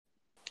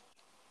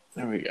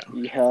There we go.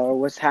 Yo,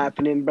 what's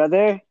happening,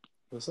 brother?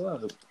 What's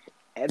up?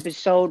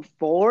 Episode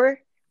 4?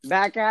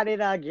 Back at it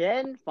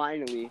again?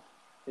 Finally.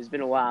 It's been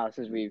a while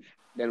since we've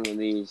done one of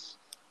these.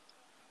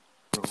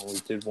 Well, we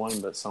did one,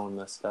 but someone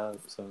messed up,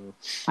 so...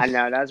 I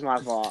know, that's my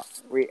fault.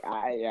 We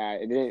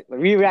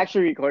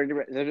actually recorded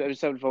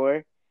episode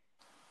 4,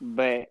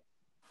 but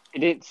it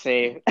didn't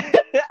save.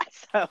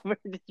 So we're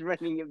just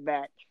running it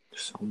back.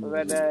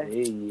 Someone's But, an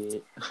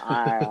idiot.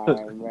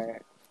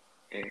 alright.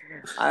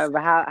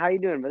 But how you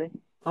doing, brother?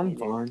 I'm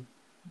fine.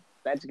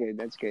 That's good.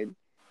 It's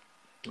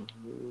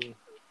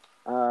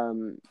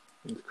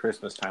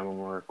Christmas time when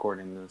we're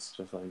recording this,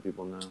 just letting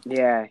people know.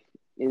 Yeah,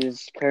 it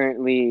is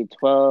currently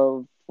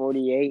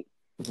 12:48.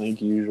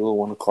 Like usual,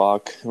 1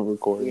 o'clock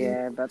recording.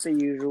 Yeah, about the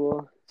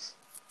usual.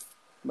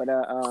 But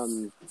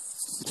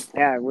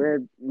yeah,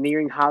 we're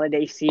nearing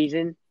holiday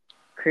season.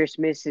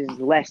 Christmas is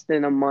less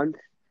than a month.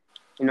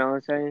 You know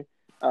what I'm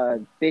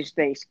saying? This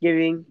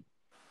Thanksgiving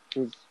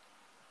is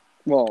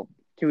 2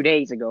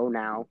 days ago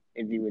now,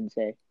 if you would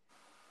say.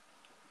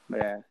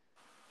 But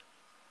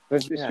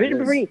it's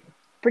been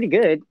pretty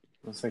good.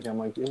 I'm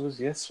like, it was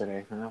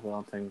yesterday.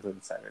 Well, things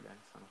it's Saturday,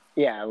 so...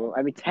 Yeah, well,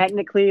 I mean,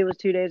 technically it was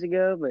 2 days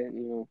ago, but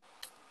you know.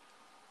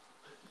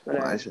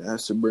 But, I should have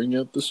to bring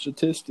up the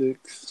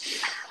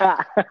statistics.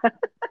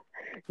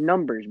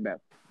 Numbers, bro.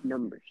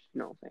 Numbers.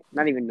 No,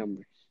 not even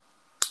numbers.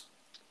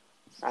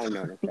 I don't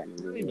know what that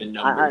means. Not even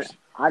numbers.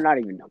 I'm not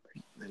even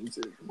numbers.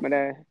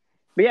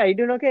 But yeah, you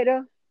doing okay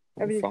though?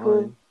 Everything's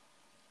cool.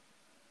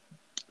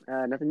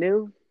 Nothing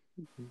new.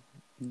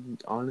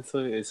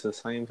 Honestly, it's the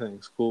same thing.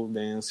 School,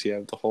 dance. You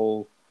have the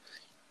whole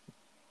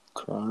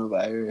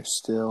coronavirus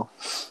still.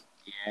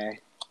 Yeah.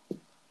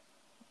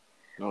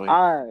 Oh,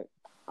 yeah.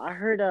 I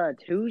heard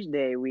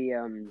Tuesday we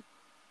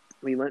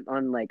went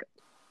on like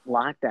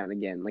lockdown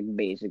again, like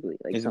basically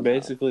like it's somehow.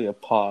 basically a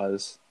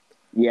pause.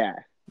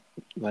 Yeah.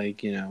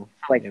 Like, you know,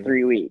 like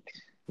 3 weeks.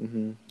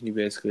 Mm-hmm. You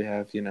basically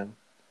have, you know,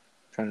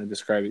 trying to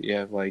describe it. You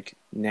have like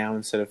now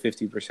instead of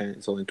 50%,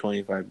 it's only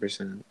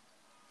 25%.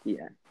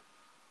 Yeah.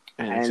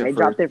 And they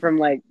dropped it from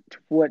like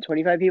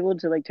 25 people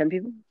to like 10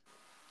 people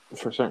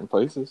for certain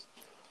places.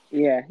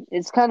 Yeah,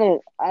 it's kind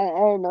of I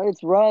don't know.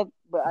 It's rough,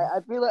 but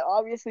I feel like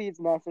obviously it's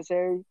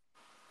necessary.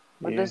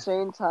 But at the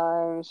same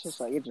time, it's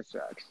just like it just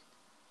sucks.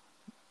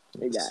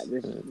 It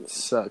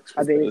sucks.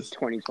 I think it's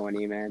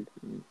 2020, man.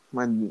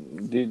 My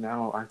dude,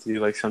 now I have to do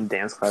like some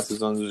dance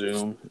classes on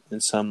Zoom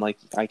and some like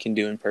I can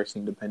do in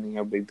person depending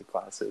how big the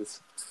class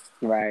is.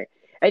 Right.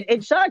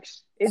 It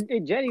sucks.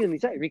 It genuinely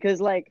sucks because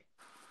like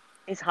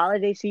it's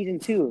holiday season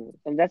too,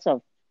 and that's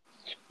a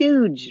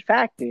huge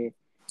factor.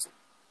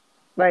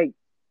 Like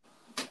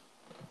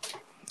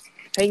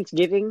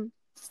Thanksgiving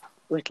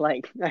with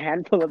like a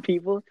handful of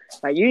people.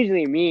 Like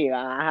usually me,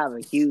 I have a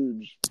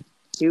huge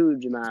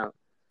amount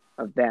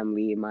of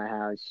family in my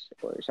house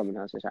or someone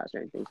else's house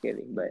during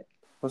Thanksgiving, but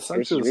this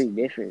is really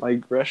different.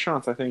 Like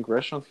restaurants, I think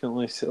restaurants can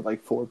only sit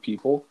like 4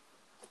 people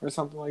or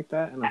something like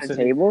that. And at a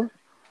table?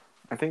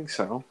 I think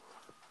so.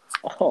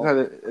 Oh.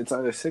 It's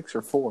either 6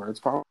 or 4. It's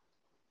probably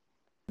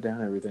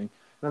down everything.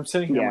 And I'm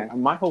sitting here, like,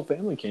 my whole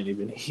family can't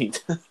even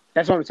eat.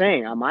 That's what I'm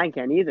saying. Mine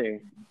can't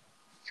either.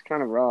 It's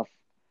kind of rough.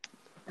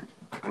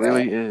 It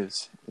really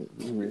is. It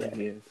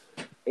really is.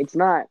 It's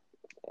not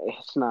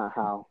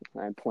how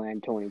I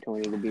planned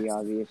 2020 to be,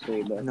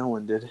 obviously, but no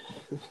one did.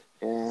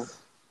 Yeah.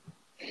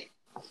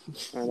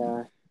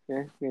 But yeah,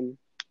 I mean,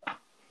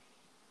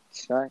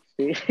 sucks,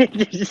 dude. I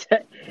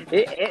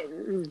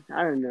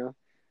don't know.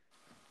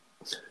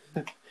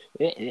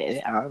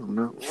 I don't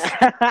know.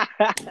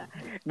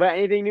 But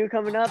anything new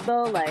coming up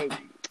though? Like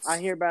I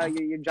hear about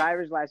your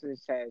driver's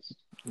license test.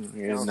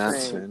 Yeah,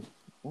 that's it.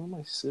 What am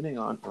I sitting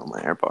on? Oh,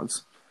 my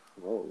AirPods.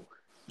 Whoa.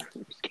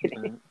 I'm just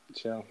kidding.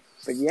 Chill.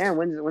 But yeah,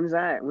 when's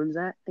that? When's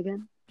that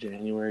again?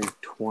 January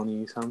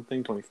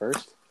 20-something,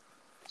 21st.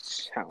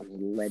 Sounds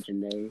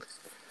legendary.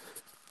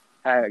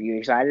 Are you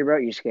excited, bro?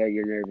 You scared?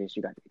 You're nervous?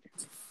 You got it.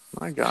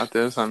 I got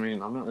this. I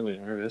mean, I'm not really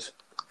nervous.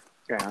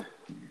 Yeah.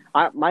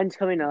 Mine's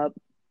coming up.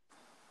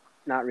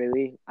 Not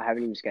really. I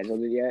haven't even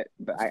scheduled it yet,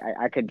 but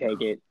I could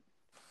take it.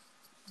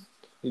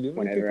 You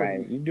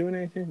doing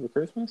anything for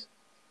Christmas?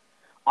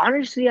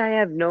 Honestly, I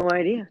have no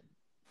idea.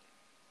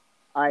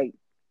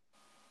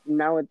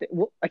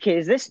 Okay,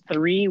 is this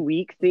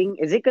 3-week thing?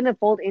 Is it gonna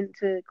fold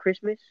into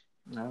Christmas?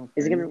 No.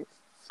 Is it gonna?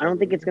 I don't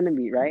think it's gonna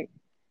be, right?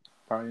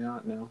 Probably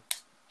not. No.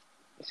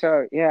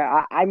 So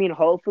yeah, I mean,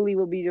 hopefully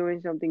we'll be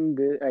doing something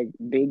good, like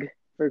big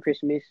for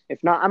Christmas.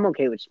 If not, I'm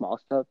okay with small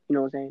stuff. You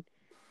know what I'm saying?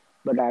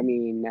 But I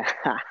mean, I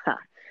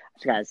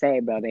just gotta say,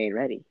 bro, they ain't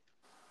ready.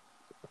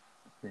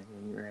 They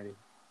ain't ready.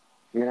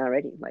 They're not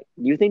ready. Like,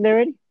 you think they're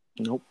ready?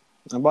 Nope.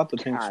 I bought the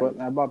pink sweat.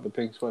 I bought the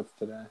pink sweats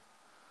today.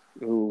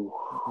 Ooh.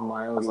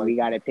 We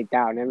got it picked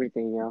out and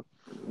everything, you know.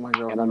 My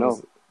girlfriend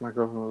was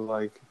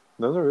like,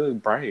 "Those are really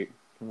bright."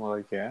 I'm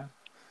like, "Yeah."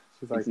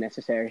 She's like, "It's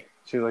necessary."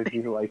 She's like, "Do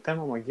you like them?"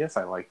 I'm like, "Yes,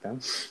 I like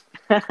them."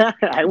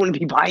 I wouldn't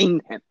be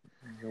buying them.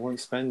 I wouldn't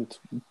spend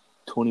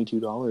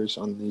 $22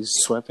 on these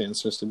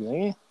sweatpants just to be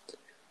like,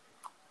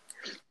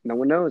 No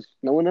one knows.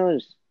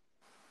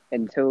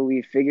 until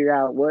we figure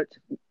out what,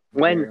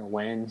 when,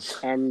 when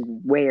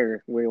and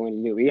where we're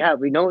going to do.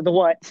 We know the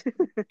what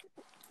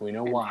we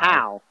know and why.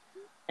 how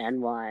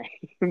and why,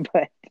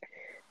 but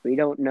we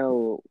don't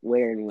know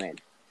where and when.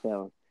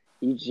 So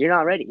you're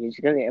not ready. We're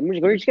just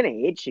gonna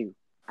hit you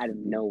out of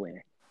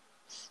nowhere.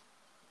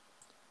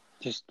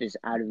 Just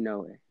out of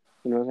nowhere.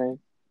 You know what I'm saying?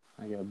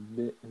 I got a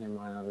bit. Never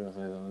mind. I was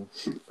gonna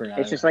say something. Forgot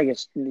It's it. just like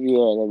that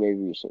maybe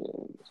we should.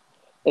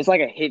 It's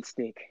like a hit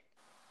stick.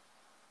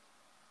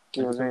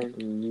 You know what I'm saying?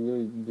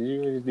 Did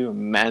you really do a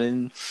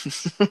Madden?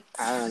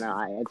 I don't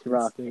know. It's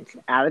rough. Stick. It's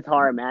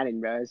Avatar Madden,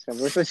 bro. So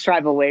let's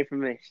strive away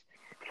from this.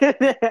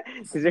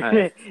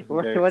 Because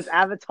once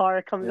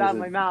Avatar comes out of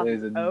my mouth,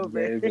 it's over.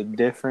 There's a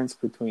difference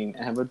between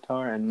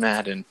Avatar and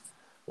Madden.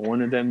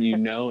 One of them you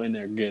know and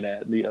they're good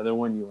at. The other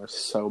one you are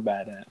so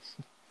bad at.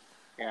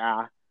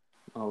 Yeah.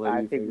 I'll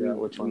let you figure out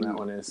which one that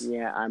one is.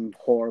 Yeah, I'm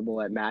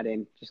horrible at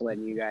Madden. Just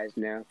letting you guys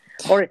know.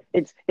 Or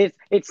it's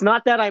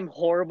not that I'm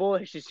horrible.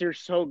 It's just you're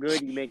so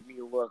good, you make me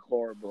look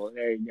horrible.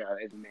 There you go.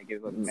 It make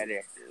it look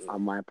better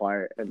on my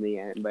part in the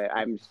end. But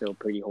I'm still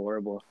pretty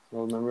horrible.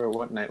 Well, remember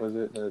what night was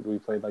it that we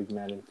played like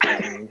Madden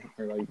 15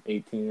 or like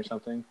 18 or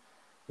something?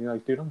 You're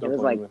like, dude, I'm done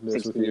playing with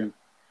this 16. with you.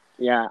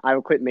 Yeah, I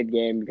would quit mid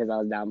game because I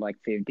was down like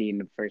 15 in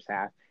the first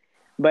half.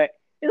 But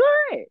it's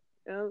all right.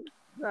 It's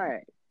all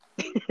right.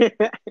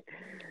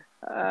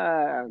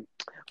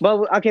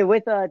 But okay,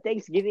 with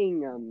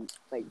Thanksgiving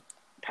like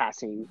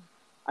passing,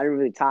 I didn't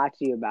really talk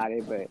to you about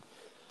it, but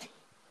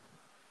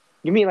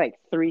give me like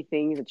 3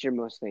 things that you're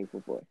most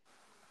thankful for,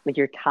 like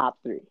your top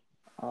 3.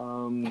 I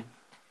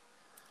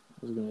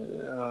was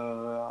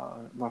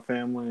gonna my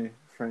family,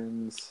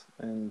 friends,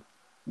 and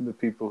the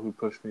people who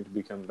pushed me to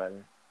become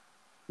better.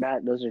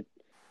 Those are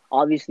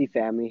obviously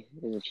family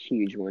is a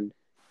huge one.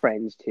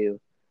 Friends too.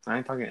 I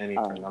ain't talking any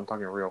friends. I'm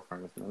talking real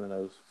friends. None of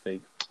those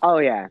fake. Oh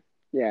yeah.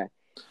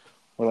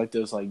 Or like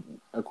those like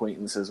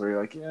acquaintances where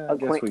you're like, I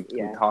guess we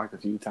talked a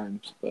few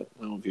times, but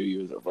I don't view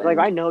you as a friend. Like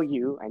I know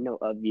you, I know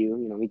of you.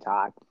 You know, we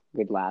talk,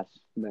 good laughs,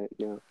 but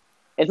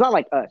it's not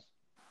like us.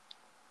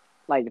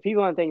 Like the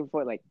people I'm thankful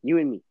for, like you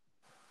and me,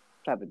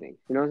 type of thing.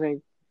 You know what I'm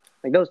saying?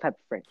 Like those type of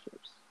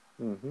friendships.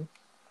 Mm-hmm.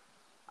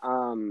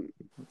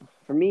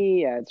 For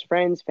me, it's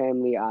friends,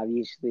 family,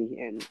 obviously,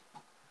 and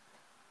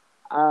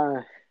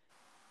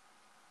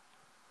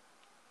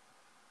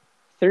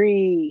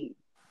 3.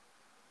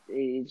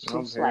 It's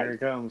just here like it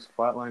comes,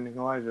 flatlining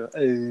Elijah.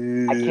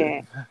 I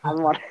can't. I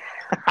want.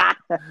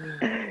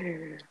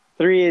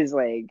 3 is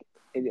like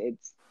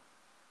it's.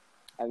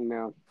 I don't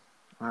know.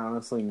 I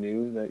honestly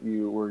knew that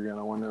you were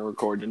gonna want to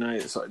record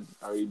tonight, so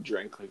I already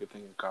drank like a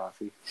thing of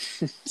coffee.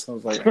 So I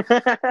was like,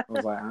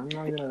 I'm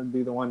not gonna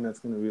be the one that's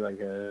gonna be like,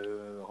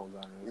 hold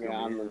on. Yeah,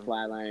 I'm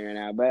flatlining right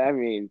now, but I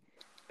mean,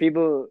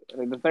 people.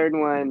 Like, the 3rd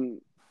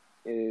one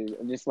is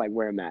just like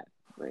where I'm at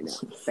right now.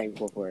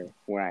 Thankful for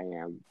where I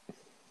am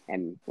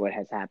and what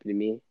has happened to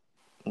me.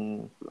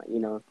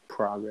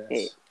 Progress.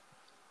 Hey,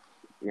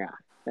 yeah,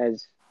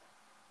 as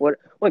what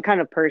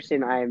kind of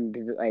person I'm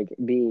like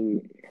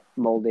being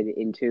molded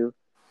into,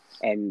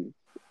 and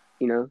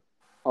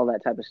all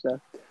that type of stuff.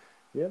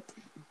 Yep.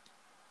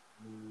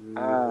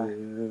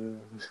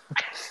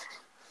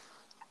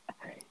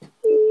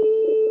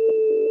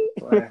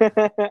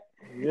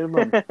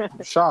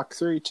 Shock.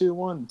 3, 2,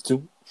 1.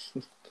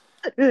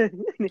 Clear.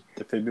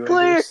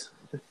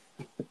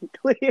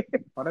 Clear.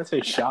 Why'd I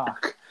say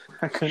shock?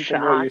 I couldn't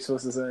think of what you're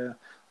supposed to say.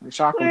 Like,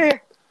 shock him.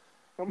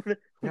 You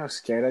know how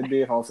scared I'd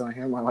be if all of a sudden I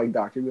hear my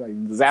doctor be like,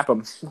 zap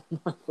him.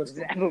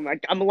 Zap him.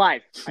 I'm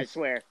alive. I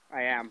swear.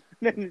 I am.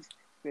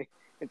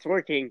 It's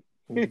working.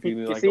 He'd be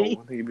like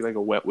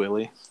a wet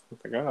willy.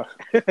 Like, oh.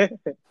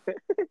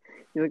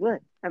 You're like,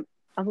 look, I'm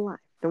alive.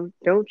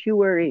 Don't you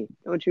worry.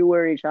 Don't you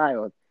worry,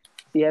 child.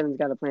 See, heaven's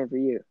got a plan for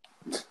you.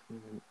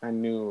 I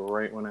knew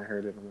right when I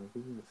heard it. I'm like,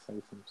 you're gonna say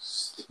something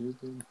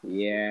stupid.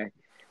 Yeah.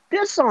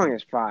 This song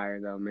is fire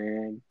though,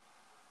 man.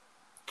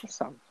 This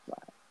song's fire.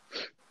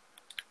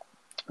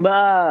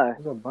 But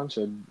there's a bunch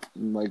of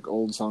like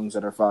old songs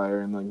that are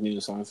fire and like new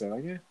songs that are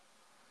like, yeah.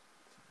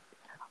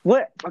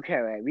 What? Okay,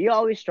 right. We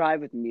always strive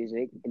with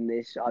music in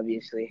this,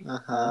 obviously.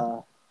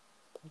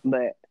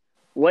 But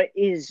what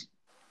is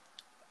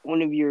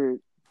one of your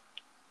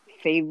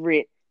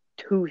favorite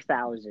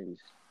 2000s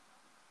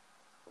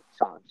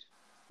songs?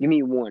 Give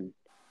me one.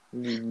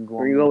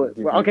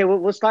 Okay,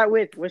 we'll start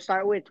with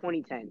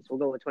 2010s. We'll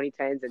go with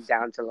 2010s and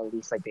down to at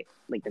least like the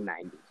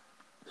 90s.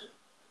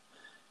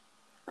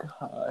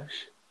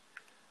 Gosh.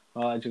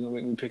 Well, you're gonna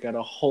make me pick out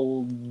a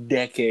whole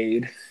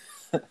decade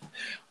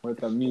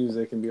worth of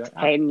music and be like,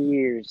 10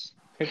 years.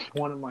 Pick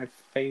one of my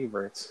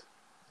favorites.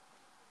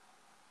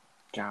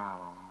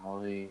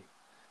 Golly.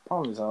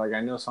 Problem is, like, I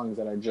know songs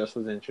that I just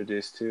was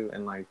introduced to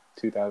in like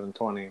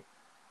 2020.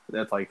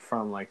 That's like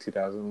from like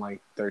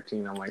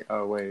 2013. I'm like,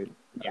 oh wait.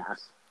 Yeah.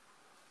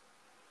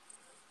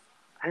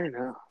 I don't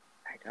know.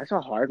 That's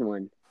a hard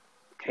one.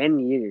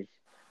 10 years.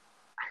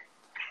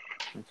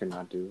 I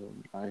cannot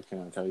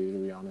tell you, to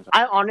be honest.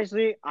 I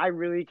honestly, I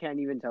really can't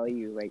even tell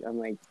you. Like, I'm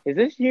like, is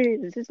this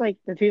like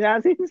the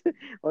 2000s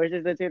or is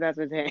this the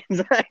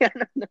 2010s? I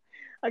don't know.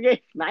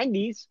 Okay,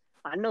 90s.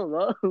 I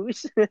know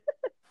those.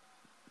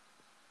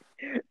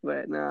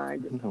 But no, I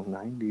just No,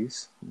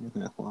 90s.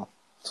 Yeah, well,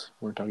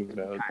 we're talking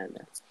about kind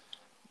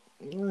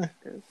of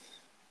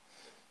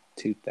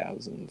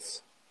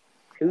 2000s.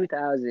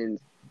 2000s.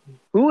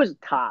 Who was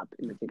top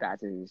in the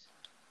 2000s?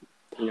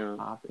 You know,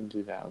 Top in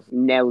 2000s.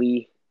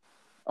 Nelly,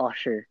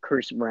 Usher,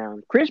 Chris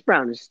Brown. Chris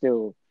Brown is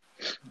still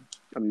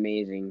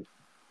amazing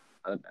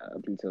up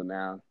until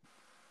now.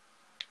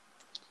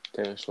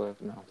 Taylor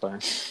Swift. No, I'm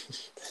playing.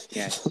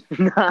 Yes.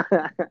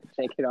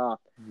 Take it off.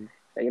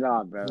 Take it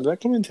off, bro. Did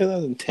that come in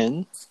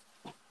 2010?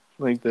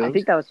 Like this? I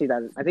think that was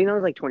 2000. I think that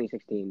was like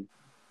 2016.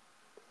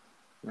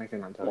 I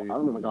cannot tell you.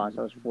 Oh my gosh,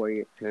 that was 4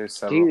 years. There's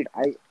several. Dude,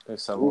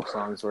 There's several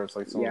songs where it's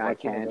like someone's Yeah, I like,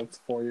 can. that's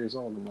 4 years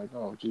old. I'm like,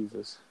 oh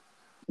Jesus.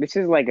 This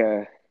is like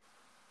an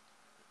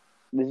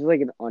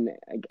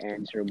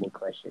unanswerable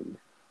question.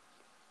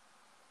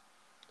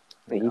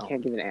 Like, you No.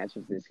 can't give an answer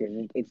to this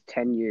because it's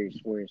 10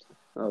 years worth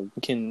of.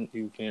 You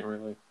can't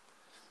really.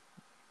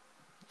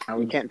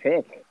 You can't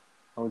pick.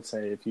 I would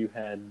say if you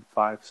had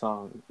 5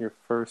 songs, your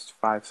first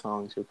 5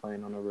 songs you're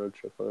playing on a road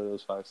trip, what are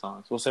those 5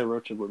 songs? We'll say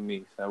road trip with me,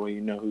 so that way you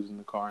know who's in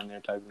the car and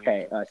they're typing.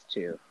 Okay, us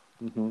two.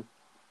 Mm-hmm.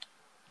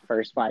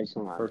 First 5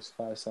 songs. First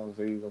 5 songs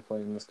that you go play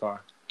in this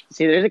car.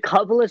 See, there's a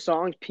couple of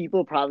songs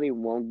people probably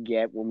won't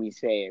get when we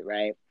say it,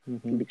 right?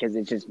 Mm-hmm. Because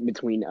it's just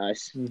between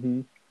us.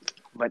 Mm-hmm.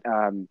 But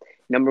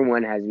number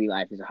 1 has to be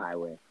 "Life Is a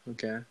Highway."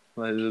 Okay.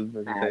 Let's just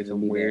Has say to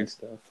some be weird there.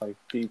 stuff like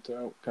Deep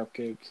Throat,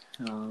 Cupcake.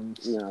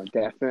 No,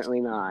 definitely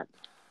not.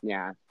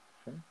 Yeah.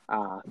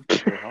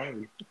 They're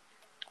hard.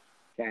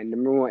 Yeah,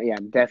 number 1. Yeah,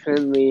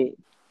 definitely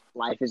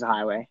 "Life Is a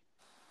Highway."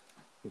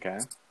 Okay.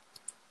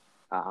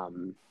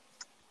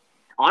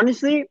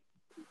 Honestly,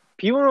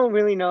 people don't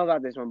really know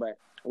about this one, but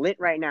 "Lit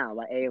Right Now"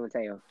 by Ayo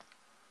Mateo.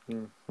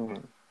 Mm-hmm.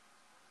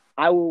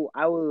 I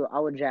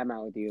will jam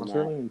out with you. Was On it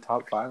that. really in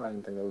top 5? I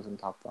didn't think that was in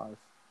top 5.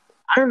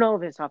 I don't know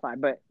if it's top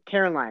 5, but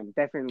Caroline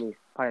definitely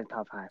part of the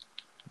top 5.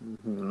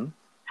 Mm-hmm.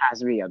 Has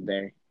to be up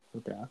there.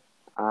 Okay.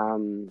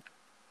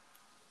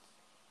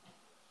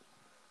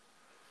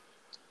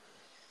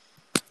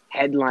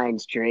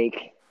 Headlines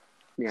Drake.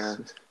 Yeah.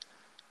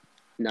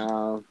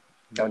 No,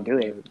 don't do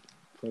it.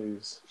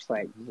 Please. It's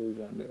like Please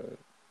don't do it.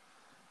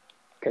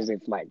 because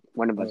if like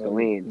one of us go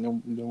in.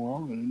 No, we're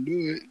all gonna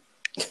do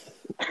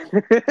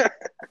it.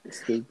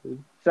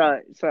 Stupid.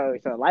 So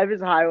 "Life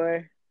Is a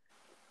Highway,"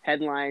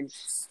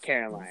 Headlines,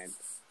 Caroline.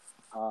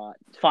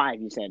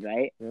 5 you said,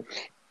 right? Yep.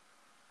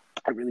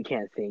 I really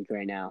can't think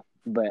right now,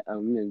 but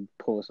I'm gonna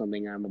pull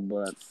something out of my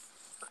butt.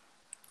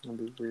 That'll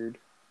be weird.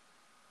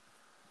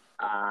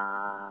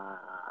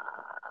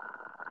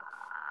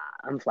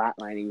 I'm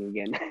flatlining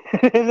again.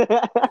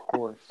 Of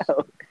course.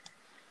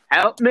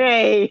 Help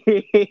me!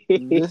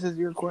 This is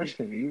your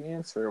question. You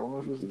answer.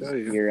 What am I supposed to tell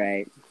you? You're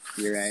right.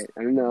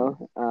 I don't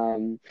know.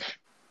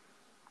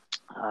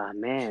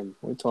 Man.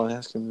 Wait till I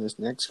ask him this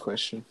next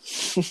question.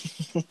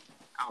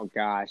 Oh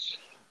gosh.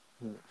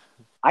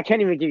 I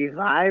can't even give you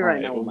 5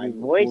 right now. My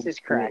voice is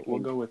cracking.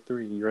 We'll go with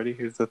 3. You ready?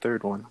 Here's the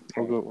third one.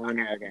 Okay.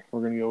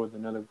 We're gonna go with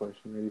another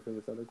question. Ready for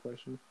this other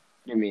question?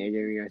 Give me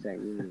a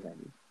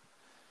second.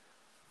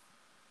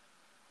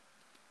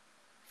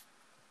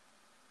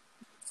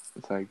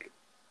 It's like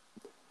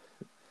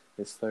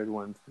this third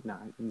one's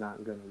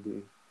not gonna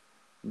be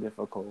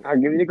difficult. I'll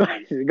give you the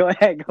question. Go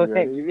ahead. You Give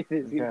ready? me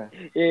this.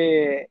 Okay.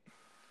 Yeah.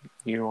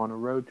 You're on a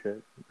road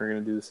trip. We're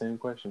gonna do the same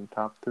question.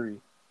 Top 3.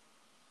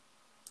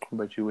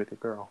 But you with a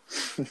girl.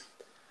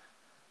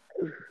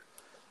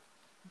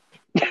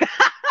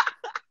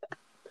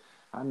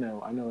 I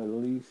know at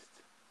least.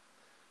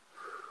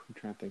 I'm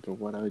trying to think of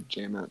what I would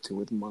jam out to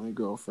with my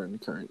girlfriend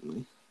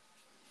currently.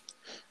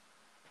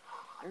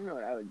 I don't know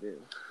what I would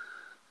do.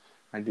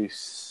 I do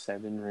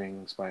 7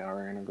 Rings by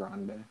Ariana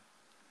Grande.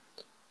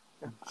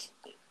 I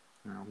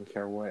don't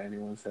care what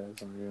anyone says.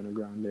 Ariana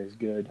Grande is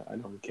good. I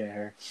don't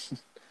care.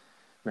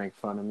 Make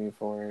fun of me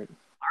for it.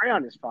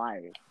 Ariana's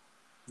fire.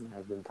 There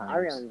have been times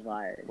Ariana's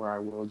fire. where I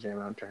will jam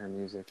out to her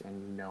music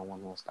and no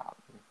one will stop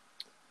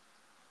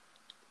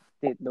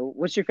me.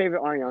 What's your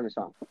favorite Ariana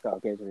song? Go.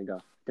 Okay, so we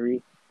go.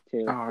 3,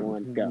 2,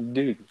 1, go.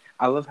 Dude,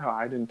 I love how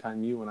I didn't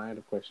time you when I had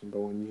a question, but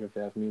when you have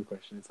to ask me a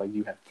question, it's like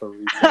you have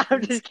 3 I'm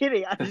seconds. just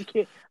kidding.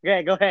 Okay,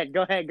 go ahead.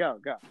 Go.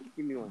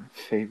 Give me one.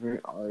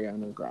 Favorite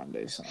Ariana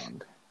Grande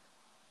song?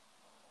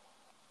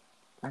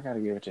 I gotta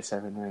give it to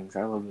 7 Rings.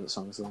 I love that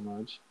song so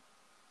much.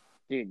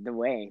 Dude, The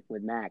Way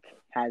with Mac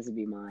has to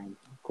be mine.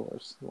 Of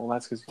course. Well,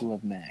 that's because you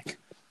love Mac.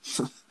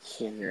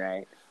 Yeah, you're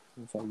right.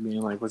 It's like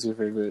being like, what's your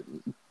favorite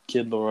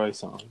Kid Laroi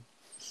song?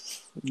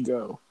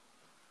 Go.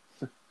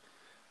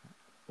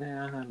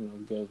 Yeah, I don't know.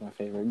 Go's my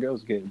favorite.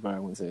 Go's good, but I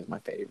wouldn't say it's my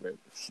favorite.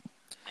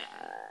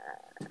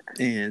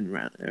 And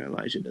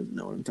Elijah doesn't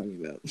know what I'm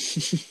talking about.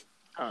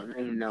 I don't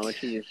even know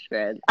what you just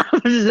said.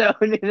 I'm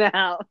zoning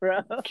out,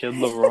 bro. Kid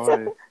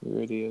Laroi, you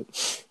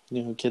idiot.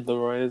 You know who Kid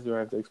Laroi is, or I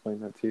have to explain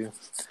that to you?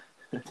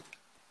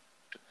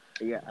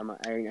 Yeah,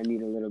 I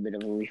need a little bit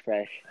of a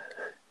refresh.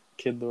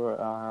 Kid Laura.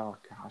 Oh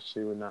gosh, she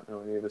would not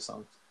know any of the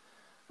songs.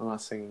 I'm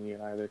not singing it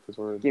either because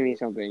we're. Give me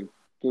something.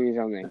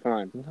 Come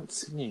on. I'm not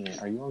singing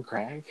it. Are you on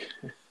crack?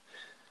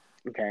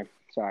 Okay,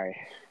 sorry.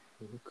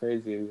 You're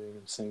crazy.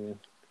 I'm singing.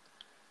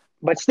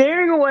 But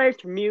steering away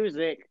from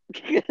music,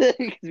 because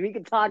we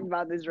can talk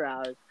about this for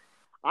hours.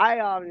 I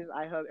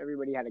hope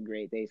everybody had a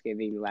great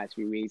Thanksgiving the last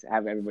few weeks. I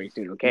hope everybody's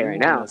doing okay right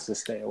now. Want us to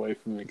stay away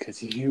from it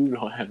because you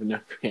don't have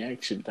enough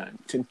reaction time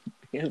to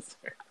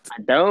answer.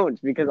 I don't,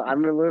 because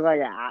I'm gonna look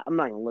like I'm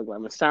not gonna look like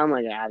I'm gonna sound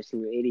like an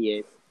absolute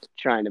idiot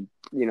trying to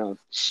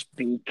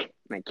speak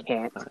and I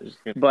can't.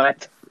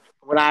 But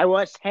what I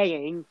was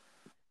saying,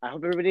 I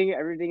hope everything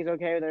is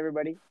okay with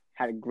everybody.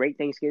 Had a great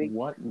Thanksgiving.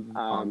 What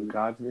on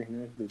God's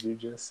green earth did you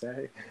just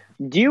say?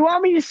 Do you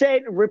want me to say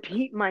it?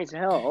 Repeat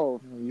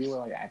myself. You were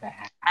like,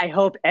 I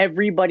hope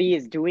everybody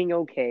is doing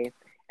okay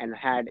and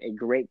had a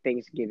great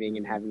Thanksgiving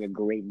and having a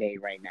great day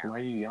right now. Why are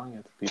you yelling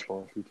at the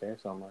people if you care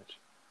so much?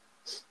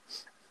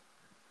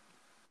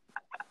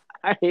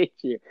 I hate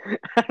you.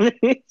 I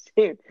hate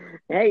you.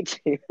 I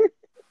hate you.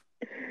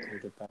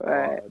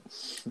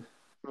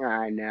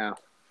 I know.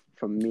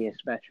 From me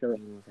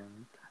especially.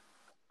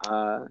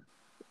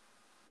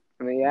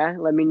 But yeah,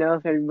 let me know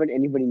if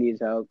anybody needs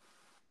help.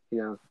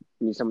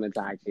 Need someone to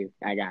talk to.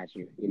 I got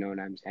you. You know what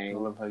I'm saying? I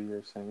love how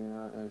you're saying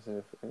that as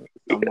if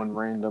someone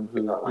random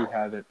who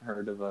hadn't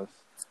heard of us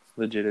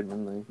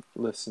legitimately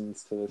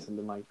listens to this and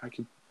been like, I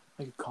could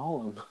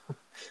call him.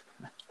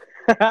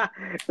 I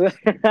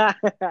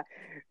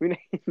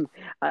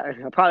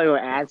probably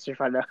won't answer if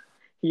I know.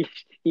 You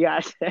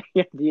guys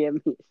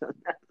DM me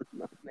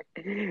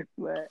something.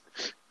 But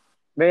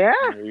yeah.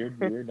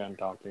 You're done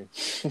talking.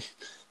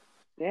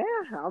 Yeah,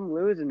 I'm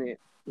losing it.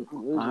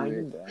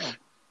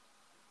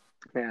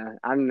 Yeah,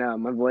 I don't know.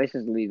 My voice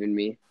is leaving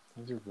me.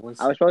 Your voice?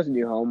 I was supposed to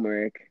do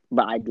homework,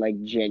 but I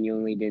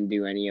genuinely didn't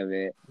do any of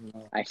it.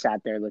 No. I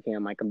sat there looking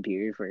at my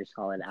computer for a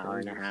solid hour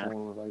and a half.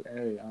 Someone was like,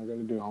 "Hey, I'm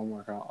gonna do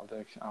homework. I'll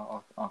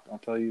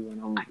tell you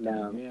when I'm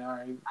done." Yeah, all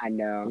right. I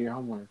know. Your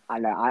homework. I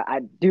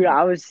know. Dude,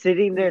 I was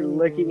sitting there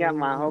looking at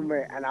my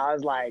homework, and I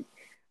was like,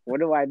 "What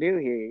do I do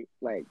here?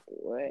 Like,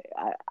 what?"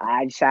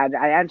 I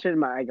answered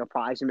my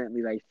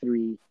approximately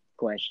 3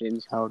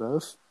 questions. Out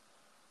of?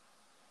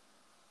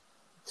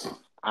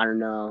 I don't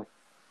know.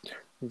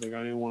 He's like,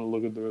 I didn't want to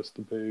look at the rest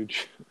of the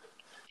page.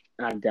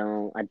 I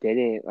don't. I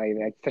didn't.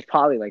 There's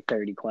probably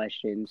 30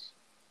 questions.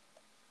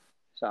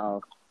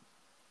 So,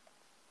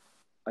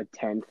 a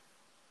 10th.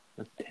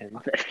 A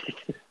 10th?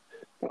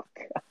 Oh,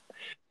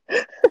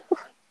 God.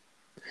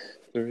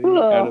 30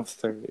 out of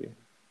 30.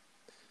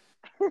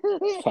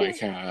 It's like,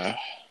 the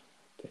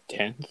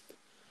 10th?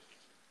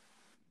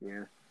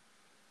 Yeah.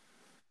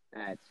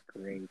 That's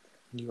great.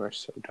 You are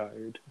so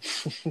tired.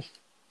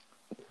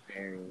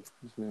 Very.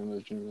 This man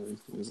legitimately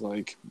is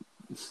like,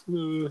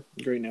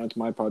 great, now it's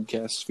my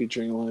podcast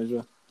featuring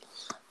Elijah.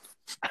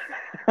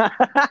 I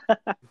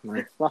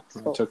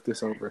took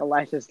this over.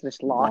 Elijah's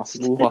just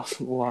lost.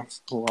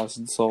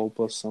 Lost soul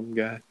plus some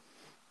guy.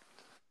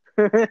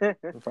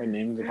 If I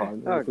named the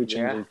podcast, if we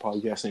change the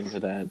podcast name to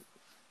that,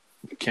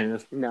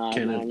 Kenneth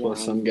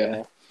plus some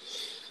guy.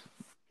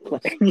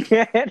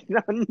 Yeah,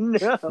 no.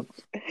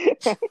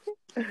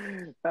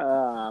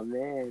 Oh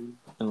man.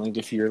 And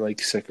if you're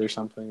sick or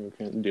something or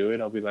can't do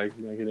it, I'll be like,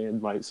 I can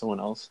invite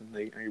someone else, and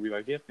I'll be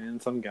like, yeah, man,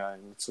 some guy,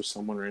 and it's just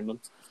someone random.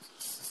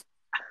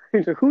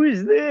 So who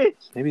is this?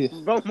 Maybe.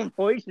 Bro, my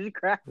voice is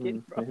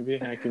cracking, bro.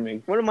 Maybe I can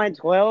make. What am I,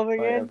 12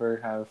 again? If I ever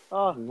have.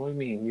 Oh. What do you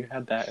mean? You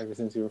had that ever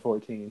since you were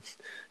 14.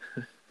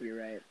 You're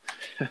right.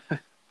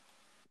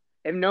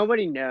 If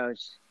nobody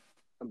knows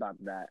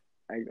about that,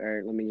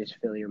 let me just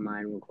fill your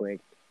mind real quick.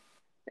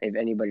 If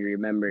anybody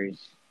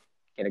remembers,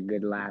 get a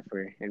good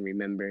laugher and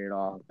remember it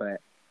all.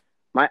 But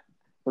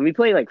when we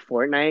play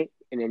Fortnite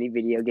in any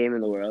video game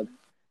in the world,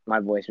 my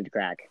voice would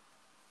crack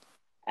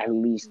at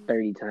least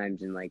 30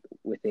 times in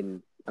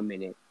within a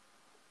minute.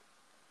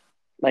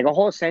 A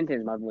whole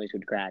sentence, my voice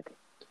would crack.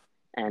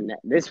 And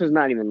this was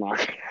not even long.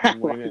 It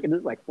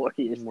was 4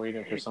 years. I'm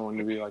waiting for someone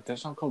to be like,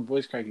 that's not called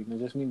voice cracking. That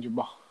just means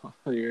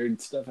your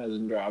stuff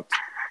hasn't dropped.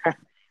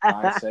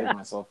 I saved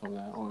myself from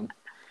that one.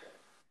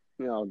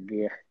 Oh,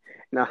 dear.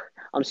 No,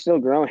 I'm still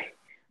growing.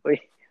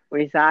 What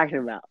are you talking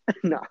about?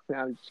 No,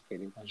 I'm just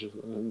kidding. Have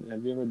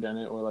you ever done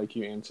it where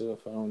you answer the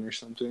phone or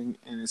something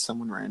and it's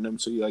someone random,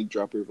 so you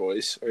drop your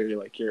voice, or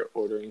you're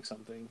ordering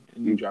something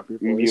and you drop your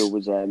voice?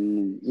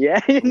 Yeah.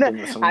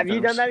 Have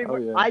you done that before?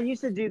 Oh, yeah. I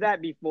used to do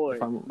that before,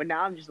 but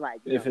now I'm just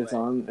if it's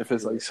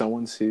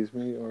someone sees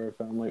me, or if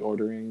I'm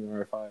ordering,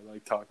 or if I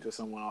talk to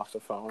someone off the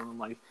phone, I'm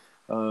like,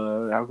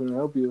 how can I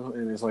help you?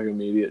 And it's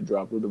immediate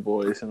drop of the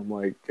voice, and I'm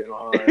like,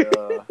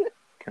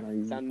 can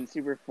I sound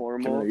super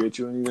formal? Can I get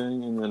you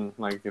anything? And then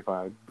if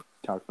I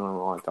talk to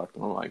them, I talk to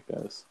them like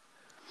this.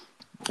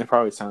 It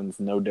probably sounds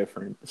no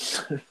different.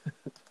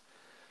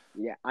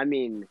 Yeah, I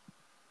mean,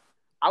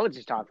 I would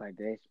just talk like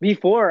this.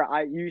 Before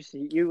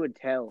you would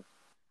tell,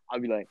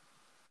 I'd be like,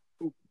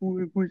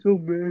 "What's up,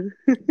 man?"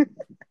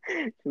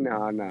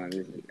 No,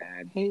 this is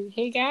bad.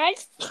 Hey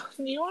guys,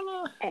 do you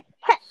wanna?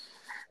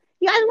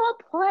 You guys want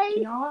to play?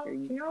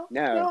 Can No.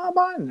 y'all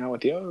buy now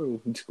with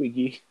yo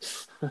squeaky?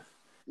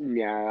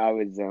 Yeah, I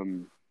was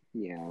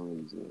yeah.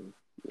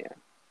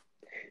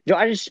 So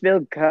I just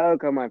spilled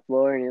Coke on my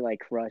floor and it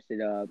like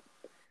crusted up.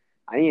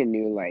 I need a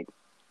new like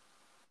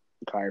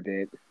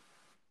carpet.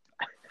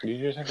 You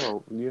just have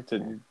to. You have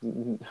to.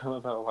 I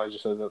love how Elijah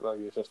says that. Like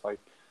it's just like,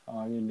 oh,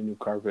 I need a new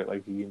carpet.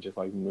 Like you can just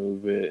like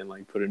move it and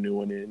like put a new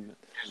one in.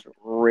 Just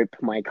rip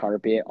my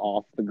carpet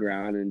off the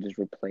ground and just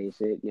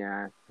replace it.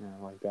 Yeah. Yeah,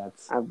 like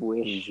that's I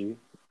wish. easy.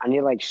 I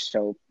need like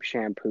soap,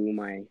 shampoo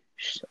my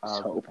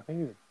soap, I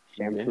think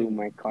shampoo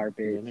my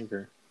carpet.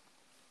 vinegar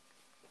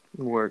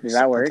works. Does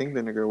that work? I think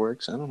vinegar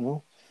works. I don't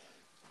know.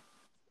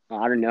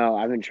 I don't know.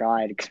 I haven't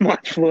tried because my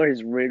floor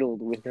is riddled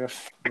with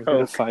Look at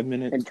a 5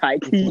 minute and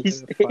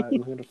Tykees.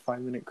 Look at a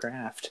 5 minute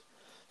craft.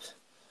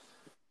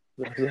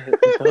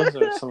 Those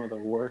are some of the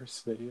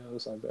worst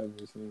videos I've ever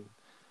seen.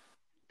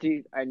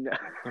 Dude, I know.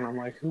 And I'm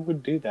like, who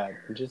would do that?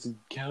 Just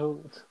go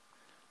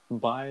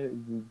buy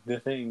the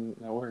thing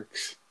that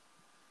works.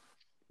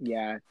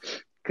 Yeah,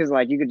 because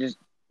like you could just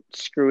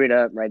screw it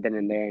up right then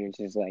and there, and it's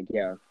just like,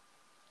 yo.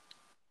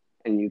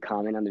 And you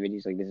comment on the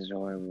videos like, this is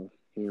horrible.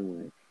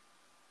 Anyway.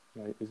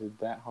 Like, is it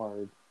that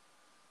hard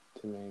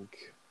to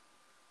make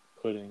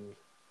pudding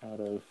out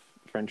of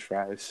French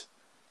fries?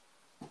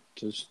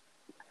 Just,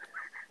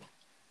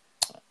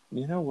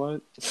 you know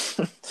what?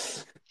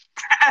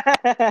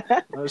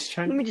 I was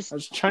trying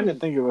to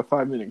think of a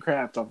 5 minute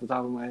craft off the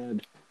top of my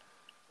head.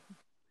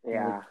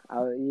 Yeah,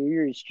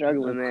 you're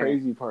struggling. The there.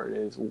 crazy part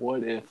is,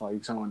 what if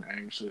like someone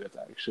that's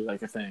actually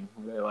like a thing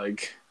where they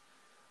like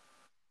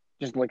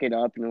just look it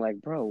up and they're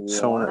like, bro, what?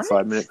 Someone at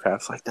 5 minute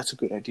crafts like, that's a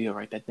good idea.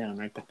 Write that down.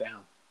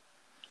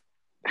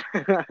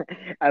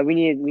 We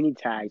need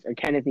tags. Or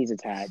Kenneth needs a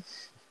tag.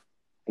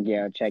 Like,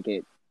 yeah, check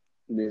it.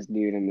 This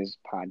dude in this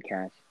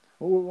podcast.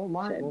 What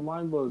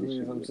mind blows me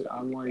is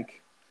I'm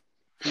like,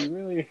 do you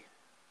really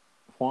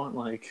want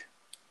like?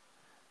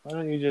 Why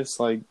don't you just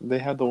like? They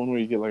have the one where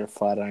you get like a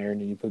flat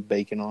iron and you put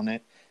bacon on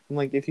it. I'm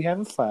like, if you have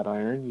a flat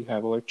iron, you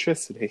have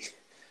electricity.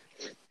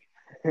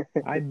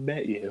 I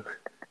bet you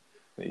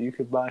that you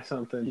could buy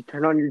something. You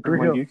turn on your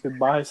grill. You could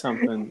buy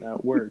something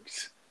that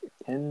works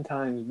 10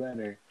 times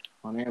better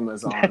on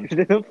Amazon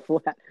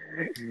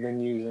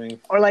than using.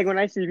 Or like when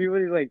I see people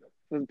like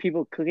when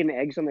people cooking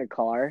eggs on their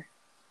car.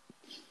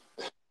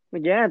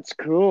 Like, yeah, it's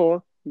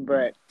cool,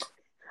 but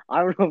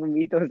I don't know if I'm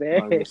eat those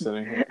eggs.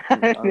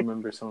 I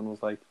remember someone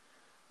was like,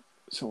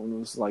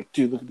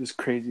 dude, look at this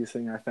craziest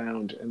thing I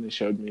found, and they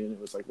showed me, and it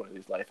was like one of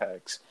these life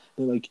hacks.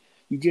 They're like,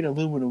 you get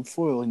aluminum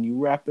foil and you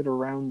wrap it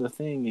around the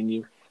thing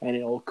and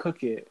it'll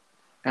cook it.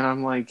 And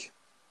I'm like,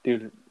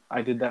 dude,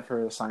 I did that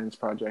for a science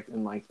project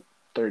in like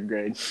 3rd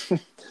grade.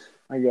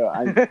 I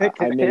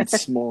made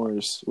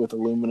s'mores with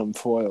aluminum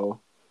foil.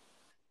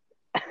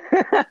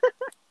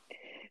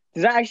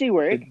 Does that actually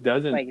work? It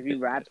doesn't. Like if you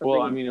wrap something.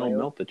 Well, I mean, it'll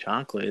melt the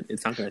chocolate.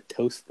 It's not going to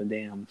toast the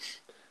damn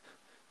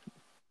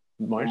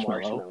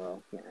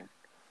marshmallow. Yeah.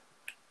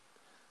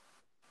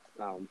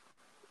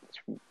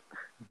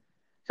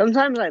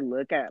 Sometimes I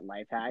look at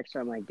life hacks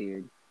and I'm like,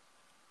 dude.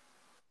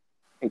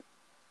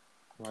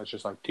 Well, it's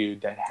just like, dude,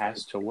 that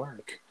has to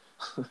work.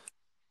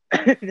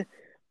 I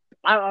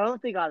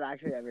don't think I've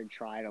actually ever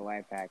tried a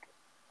life hack.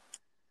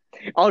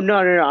 Oh, no.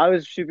 I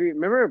was super.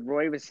 Remember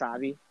Roy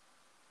Wasabi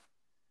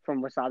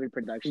from Wasabi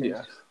Productions?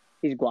 Yes.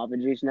 He's Guava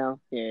Juice now.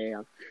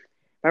 Yeah.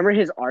 Remember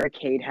his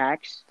arcade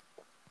hacks?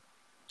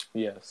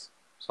 Yes.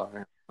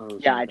 Sorry.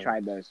 I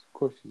tried those. Of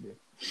course you did.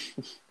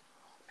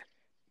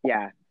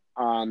 Yeah.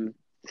 I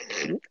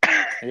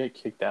got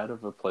kicked out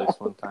of a place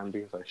one time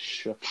because I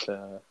shook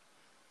the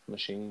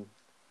machine.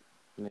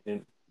 And they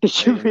didn't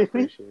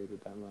appreciate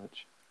it that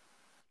much.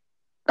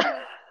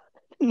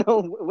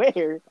 No,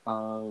 where? I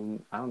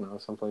don't know,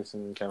 someplace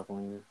in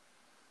California.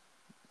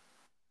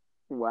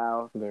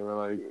 Wow. They were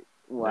like,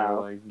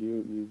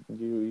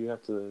 you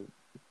have to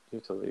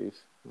leave.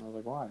 And I was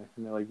like, why?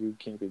 And they're like, you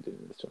can't be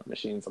doing this to our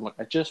machines. I'm like,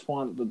 I just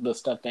want the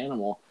stuffed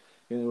animal.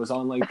 And it was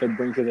on like the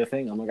brink of the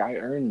thing. I'm like, I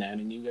earned that,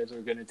 and you guys are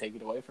gonna take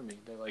it away from me.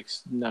 They're like,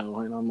 no,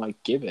 and I'm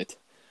like, give it.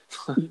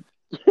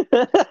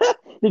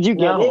 Did you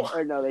get it,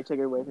 or no? They took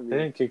it away from you. They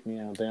didn't kick me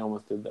out. They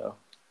almost did though.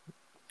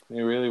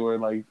 They really were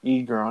like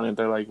eager on it.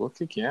 They're like, we'll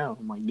kick you out.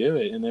 I'm like, do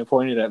it, and they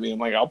pointed at me. I'm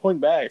like, I'll point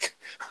back.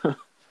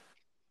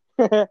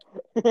 When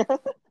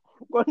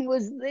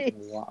was this?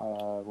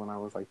 When I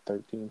was like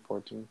 13,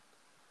 14.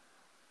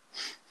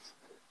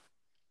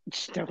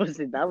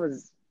 That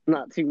was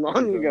not too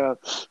long ago.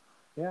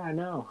 Yeah, I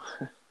know.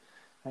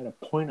 I had a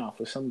point off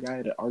with some guy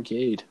at an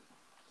arcade.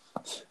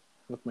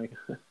 With my,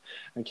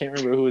 I can't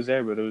remember who was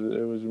there, but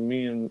it was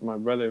me and my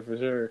brother for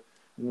sure.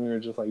 And we were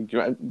just like,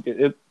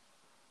 he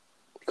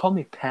called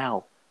me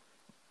pal.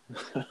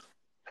 I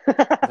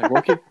was like,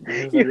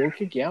 we'll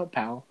kick you out,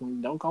 pal.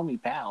 Like, don't call me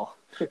pal.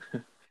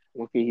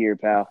 Look at here,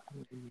 pal.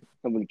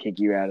 I'm gonna kick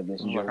you out of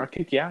this. Like, I'll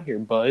kick you out here,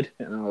 bud.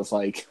 And I was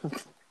like,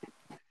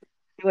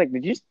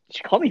 did you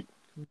call me?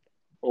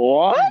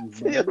 What?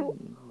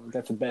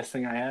 That's the best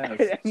thing I have.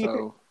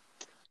 So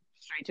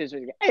straight to his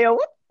face. Hey,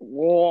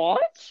 what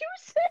you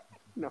said?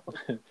 No.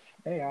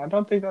 Hey, I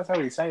don't think that's how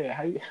we say it.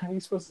 How you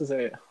supposed to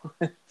say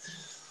it?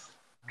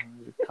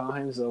 Call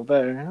himself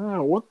better.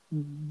 Oh, what?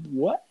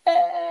 What?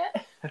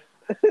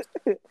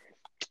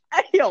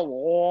 Yo,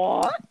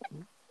 what?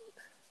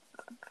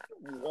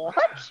 What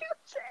you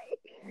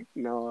say?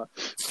 No.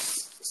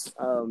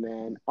 Oh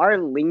man, our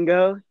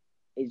lingo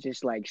is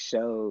just like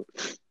so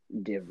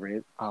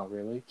different. Oh,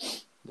 really?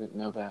 Didn't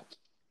know that.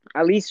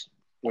 At least,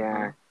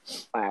 yeah.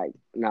 Like,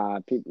 nah,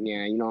 people,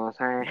 yeah, you know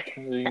what I'm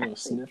saying?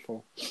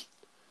 Sniffle.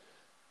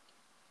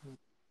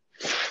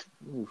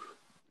 Oof.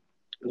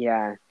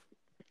 Yeah,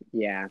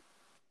 yeah.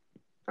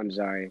 I'm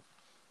sorry.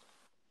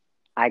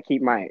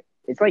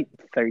 It's like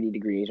 30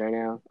 degrees right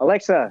now.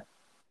 Alexa,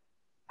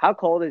 how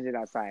cold is it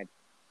outside?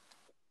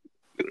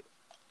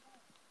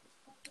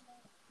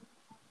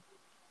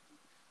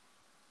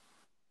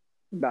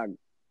 Dog.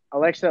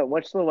 Alexa,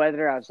 what's the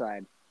weather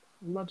outside?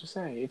 I'm about to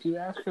say, if you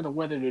ask for the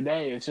weather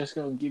today, it's just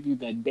going to give you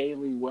the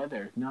daily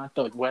weather, not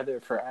the weather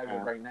for as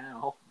of right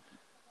now.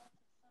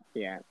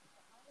 Yeah.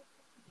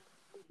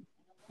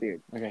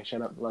 Dude. Okay,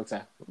 shut up,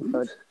 Alexa.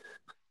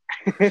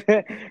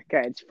 Okay,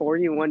 it's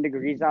 41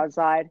 degrees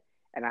outside,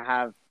 and I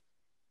have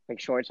like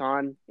shorts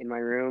on in my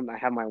room. I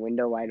have my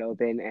window wide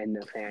open and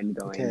the fan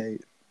going. Okay.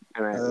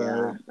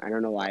 And I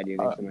don't know why I do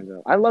this to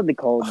myself. I love the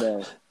cold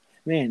though.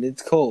 Man,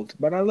 it's cold,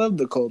 but I love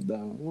the cold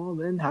though. Well,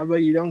 then how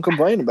about you don't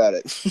complain about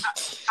it?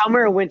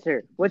 Summer or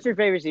winter? What's your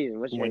favorite season?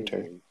 What's your Winter.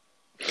 favorite season?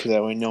 Because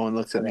that way no one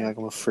looks at me like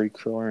I'm a freak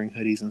for wearing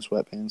hoodies and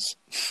sweatpants.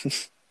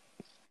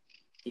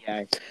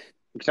 Yeah.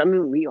 Because I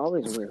mean, we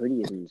always wear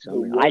hoodies in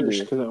summer. I do.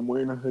 Because I'm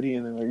wearing a hoodie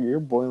and they're like,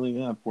 you're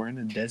boiling up. We're in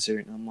a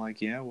desert. And I'm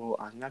like, yeah, well,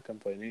 I'm not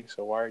complaining.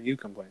 So why are you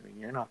complaining?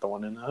 You're not the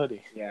one in the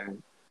hoodie. Yeah.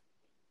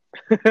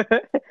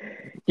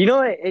 You know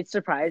what? It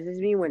surprises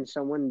me when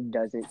someone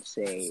doesn't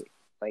say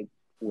like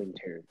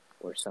winter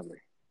or summer.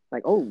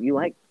 Like, oh, you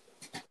like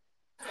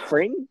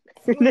spring?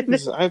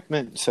 I've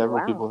met several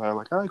Wow. people that are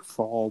like, I like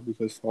fall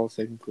because fall is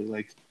technically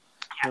like,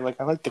 they're like,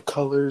 I like the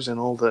colors and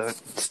all the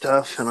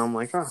stuff. And I'm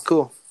like, oh,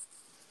 cool.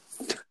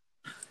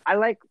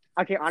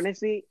 Okay,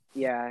 honestly,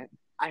 yeah.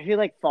 I feel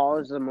like fall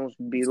is the most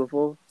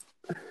beautiful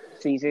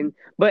season.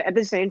 But at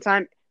the same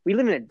time, we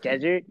live in a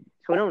desert,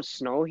 so it don't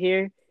snow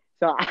here.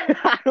 So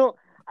I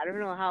don't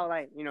know how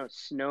like,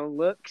 snow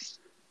looks.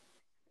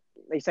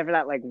 Except for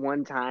that like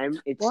one time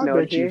it Well, I snowed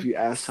bet you here. if you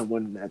ask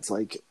someone that's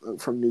like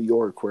from New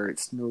York where it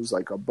snows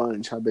like a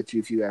bunch, I bet you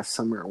if you ask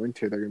summer or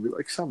winter, they're going to be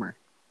like summer.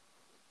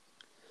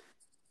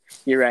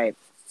 You're right.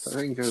 So I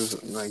think because,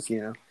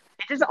 It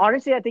just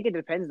honestly, I think it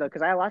depends though,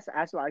 because I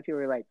asked a lot of people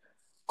who were like,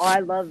 "Oh, I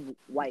love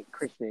white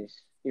Christmas."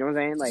 You know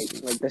what I'm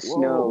saying? Like the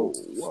snow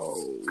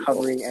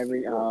covering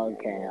every. Oh,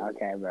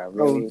 okay, bro.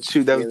 Really? Oh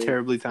shoot, that was Really?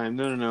 terribly timed.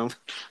 No.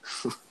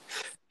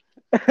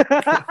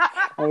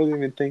 I wasn't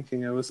even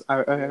thinking. I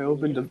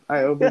opened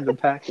the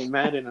pack in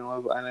Madden and I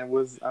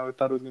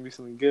thought it was gonna be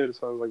something good,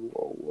 so I was like,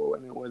 whoa,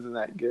 and it wasn't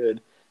that good.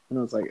 And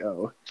I was like,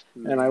 oh.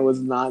 And I was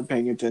not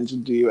paying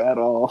attention to you at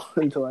all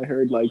until I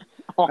heard I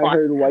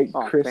heard White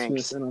Christmas,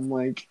 thanks. and I'm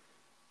like,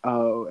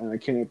 oh, and I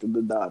connected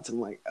the dots.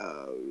 I'm like,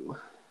 oh.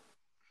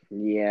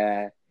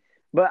 Yeah,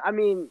 but I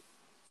mean,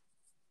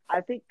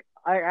 I think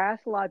I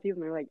asked a lot of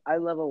people, and they're like, "I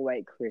love a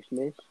white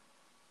Christmas,"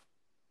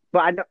 but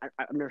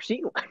I've never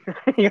seen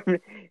one.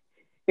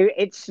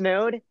 It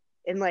snowed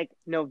in like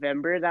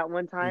November that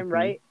one time,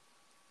 right?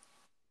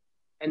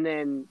 And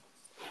then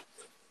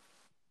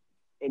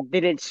it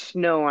didn't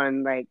snow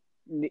on like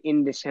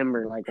in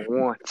December like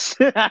once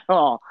at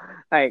all.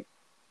 Like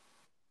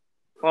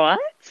what?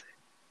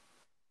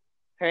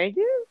 Thank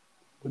you.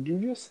 What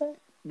did you just say?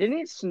 Didn't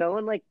it snow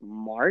in like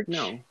March?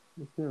 No,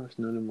 it never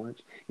snowed in March.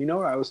 You know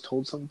what I was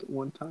told something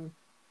one time?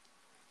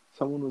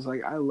 Someone was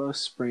like, I love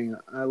spring.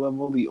 I love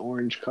all the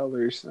orange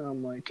colors. And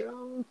I'm like,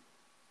 oh.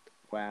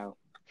 Wow.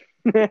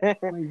 Like,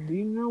 do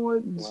you know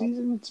what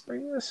season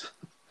spring is?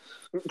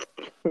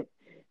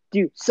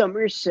 Dude,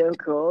 summer is so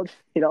cold.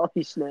 It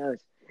always snows.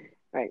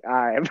 Like, all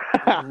right.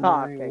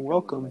 Okay,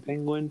 welcome,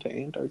 penguin, to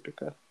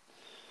Antarctica.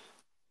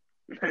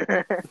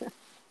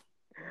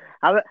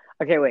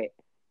 Okay, wait.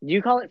 Do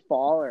you call it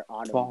fall or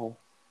autumn? Fall.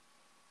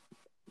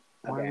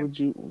 Okay. Why would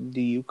you? Do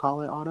you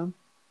call it autumn?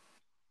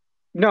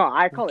 No,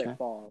 I call it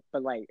fall.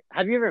 But like,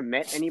 have you ever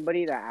met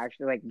anybody that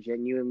actually like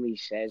genuinely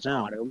says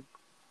autumn?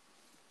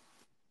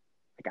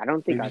 Like, I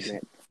don't think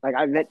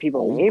I've met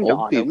people named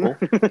Autumn.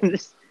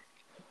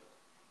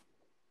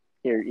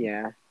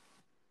 Yeah.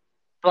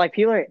 But like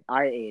people are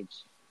our age.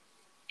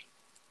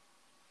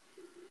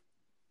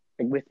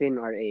 Like within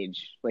our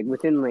age. Like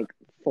within like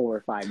 4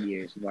 or 5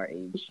 years of our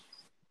age.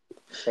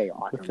 Say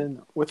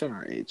autumn. Within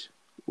our age.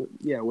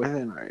 Yeah,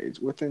 within our age.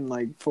 Within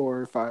like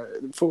 4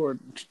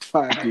 to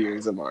 5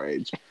 years of our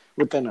age.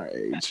 Within our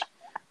age.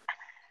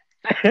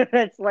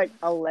 That's like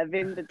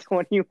 11 to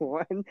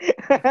 21.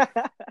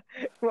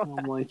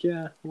 I'm like,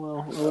 yeah,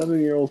 well,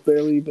 11-year-olds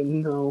barely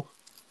even know.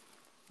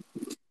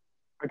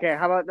 Okay,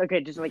 how about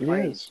just like our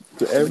age?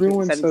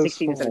 Everyone says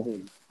 16 and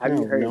 17. Have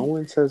you heard? No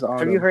one says autumn.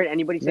 Have you heard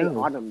anybody say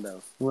autumn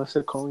though? Unless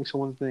they're calling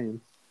someone's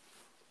name.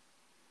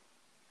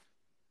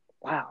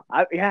 Wow.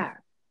 Yeah.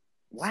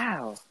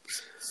 Wow.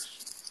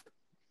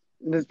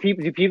 Do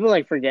people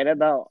like forget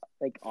about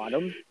like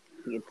autumn?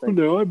 It's like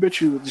No, I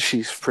bet you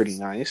she's pretty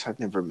nice. I've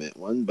never met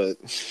one, but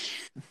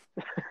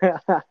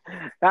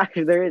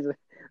actually there is.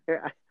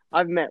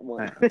 I've met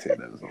one. I'd say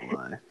that was a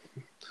lie.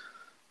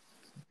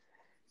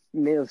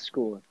 Middle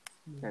school.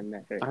 I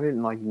met her. I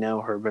didn't like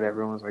know her, but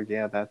everyone was like,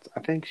 "Yeah, that's." I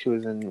think she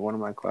was in one of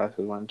my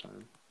classes one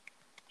time.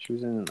 She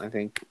was in. I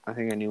think I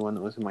knew one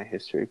that was in my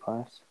history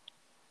class,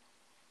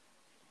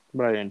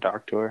 but I didn't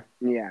talk to her.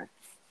 Yeah,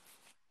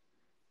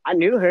 I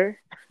knew her.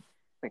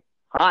 Like,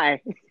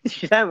 hi.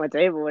 She's at my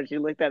table and she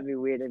looked at me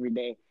weird every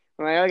day.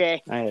 I'm like,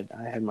 okay. I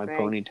had my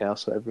Thanks. ponytail,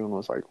 so everyone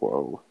was like,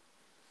 "Whoa."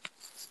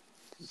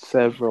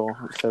 Several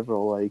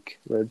like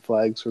red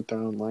flags were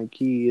thrown. Like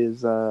he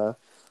is like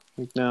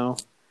no,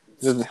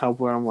 it doesn't help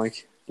where I'm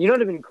like. You know what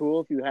would have been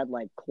cool if you had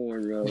like You've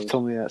cornrows.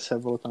 told me that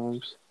several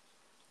times.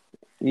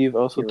 You've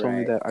also You're told me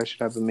right. that I should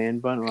have a man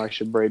bun or I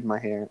should braid my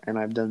hair, and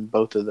I've done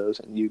both of those,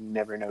 and you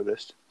never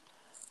noticed.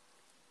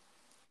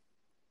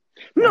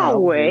 No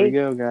Oh, here we way.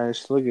 go,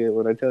 guys. Look at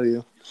what I tell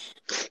you.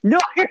 No,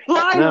 you're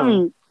lying to No.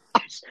 me.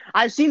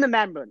 I've seen the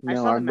man bun. I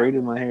No, saw I the man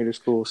braided bun. my hair to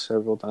school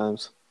several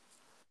times.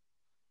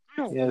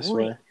 No Yes,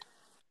 way. way.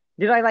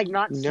 Did I like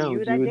not see No, you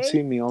you that would day?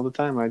 see me all the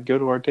time. I'd go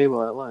to our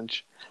table at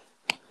lunch.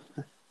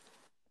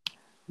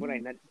 Would I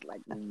not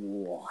like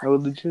what? I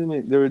would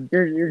legitimately. There would.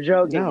 You're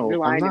joking. No,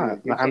 You're I'm lying to me.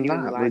 not. You're I'm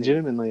genuinely not. lying to me.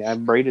 Legitimately, I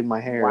braided my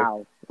hair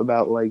Wow.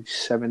 about like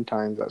 7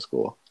 times at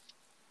school.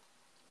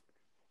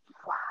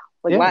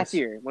 Like Yes. last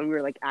year when we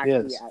were like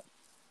actually Yes. at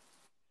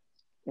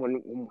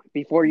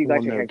before you got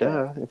Well, your no,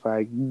 haircut. duh. If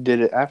I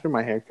did it after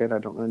my haircut, I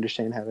don't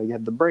understand how to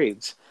get the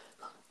braids.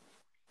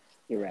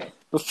 You're right.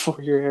 Before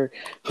your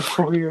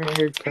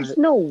haircut. There's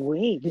no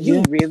way. Did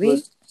you really?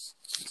 But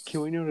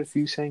can we notice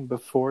you saying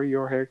before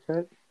your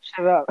haircut?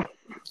 Shut up.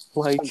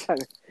 Like, I'm trying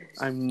to...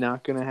 I'm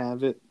not going to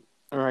have it,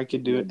 or I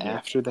could do it Yeah.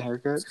 after the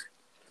haircut.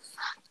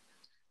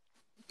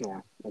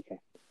 Yeah, okay.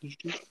 Did you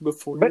do it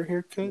before But your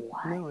haircut?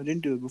 why? No, I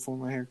didn't do it before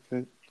my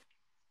haircut.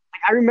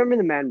 I remember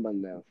the man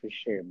bun though, for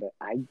sure, but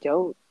I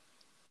don't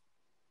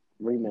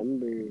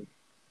remember.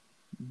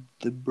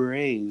 The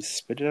braids.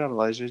 Spit it out,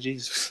 Elijah.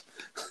 Jesus.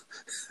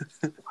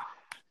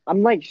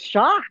 I'm like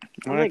shocked.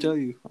 What I tell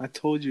you? I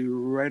told you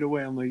right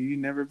away. I'm like, you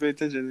never pay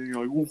attention. And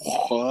you're like,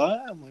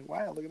 what? I'm like,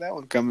 wow, look at that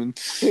one coming.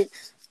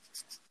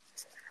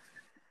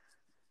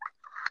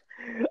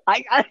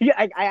 I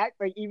act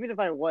like even if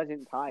I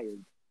wasn't tired,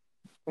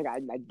 like I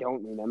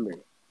don't remember.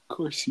 Of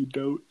course you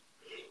don't.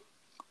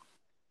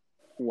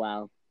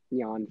 Wow,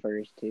 yawn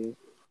first too.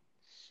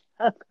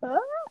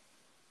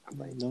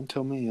 Don't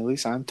tell me. At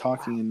least I'm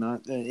talking and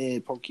not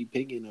Porky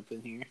Piggin up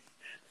in here.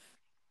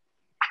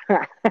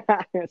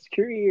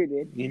 Screw you,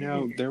 dude. You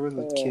know, there was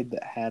a kid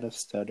that had a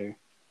stutter,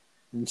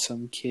 and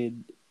some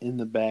kid in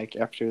the back,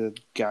 after the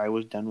guy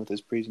was done with his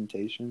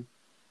presentation,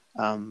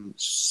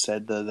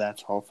 said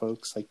that's all,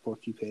 folks, like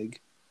Porky Pig.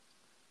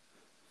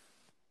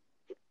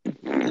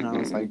 And I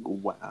was like,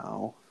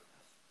 wow.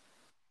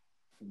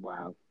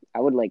 Wow. I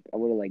would have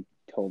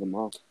told him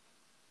off.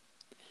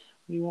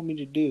 What do you want me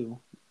to do?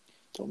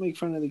 Don't make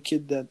fun of the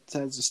kid that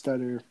has a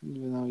stutter,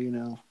 even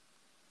though,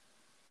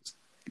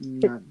 it's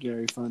not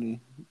very funny.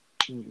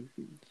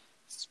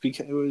 It's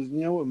because it was,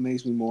 what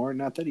makes me more?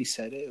 Not that he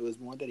said it. It was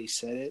more that he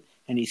said it,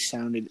 and he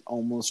sounded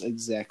almost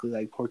exactly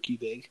like Porky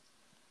Pig.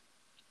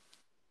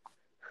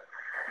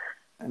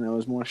 And I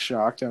was more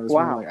shocked. I was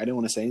more like, I didn't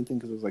want to say anything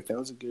because I was like, that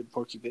was a good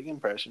Porky Pig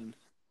impression.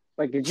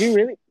 Like, did you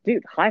really,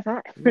 dude? High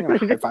five! Yeah,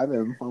 high five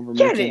him over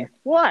Get making. it?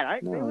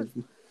 What? No,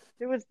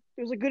 it was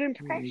a good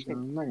impression.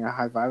 I'm not gonna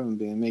high five him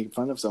being making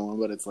fun of someone,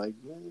 but it's like,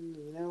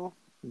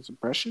 his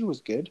impression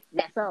was good.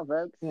 That's all,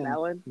 folks. Yeah. That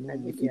one. Yeah,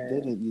 if you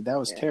didn't, that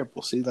was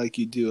terrible. See, like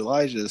you do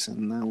Elijah's,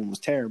 and that one was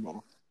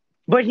terrible.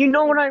 But you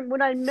know what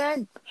I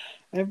meant.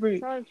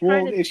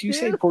 If you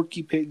say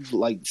Porky Pig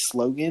like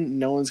slogan,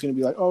 no one's gonna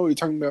be like, oh, you're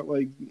talking about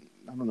like,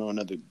 I don't know,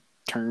 another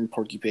term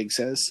Porky Pig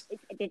says.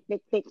 I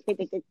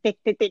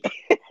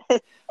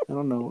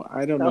don't know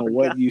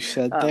what you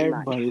said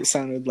there, but it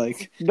sounded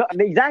like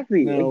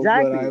exactly. But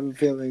I have a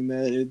feeling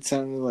that it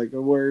sounded like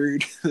a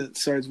word that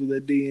starts with a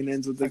D and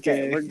ends with a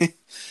K.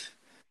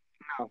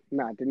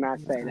 No, I did not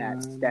say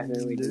that.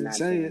 Definitely did not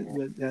say it.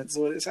 But that's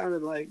what it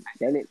sounded like.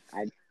 I didn't.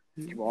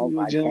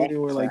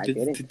 We're like,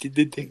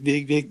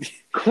 dig.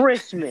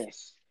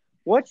 Christmas.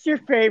 What's your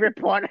favorite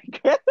part?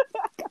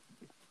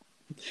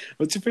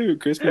 What's your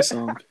favorite Christmas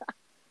song?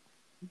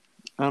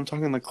 I'm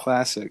talking the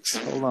classics.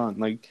 Hold on,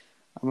 like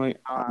I'm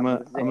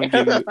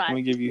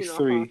gonna give you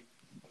 3.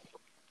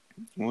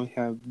 We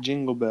have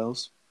Jingle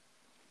Bells.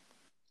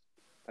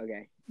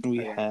 Okay. We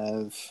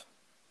have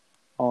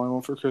All I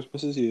Want for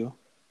Christmas Is You.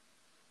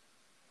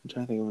 I'm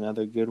trying to think of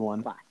another good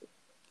one.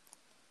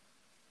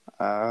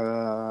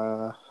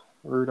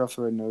 Rudolph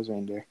the Red-Nosed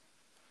Reindeer.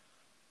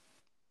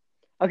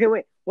 Okay,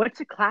 wait. What's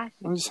a classic?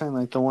 I'm just saying,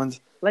 like the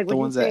ones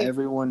that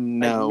everyone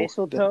knows. Like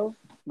Mistletoe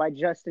by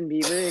Justin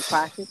Bieber, a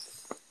classic.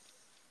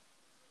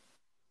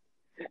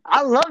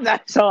 I love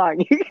that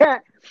song. You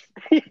can't.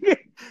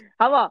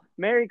 How about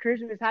Merry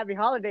Christmas, Happy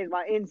Holidays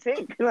by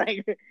NSYNC?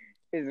 Like,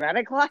 is that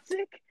a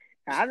classic?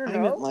 I don't I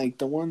meant know. like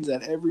the ones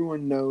that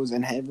everyone knows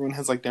and everyone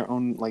has like their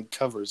own like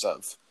covers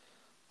of.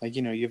 Like,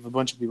 you know, you have a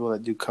bunch of people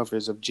that do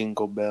covers of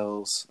Jingle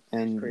Bells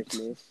and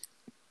Christmas.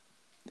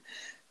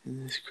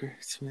 This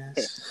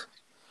Christmas.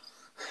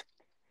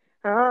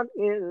 How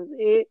is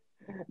it?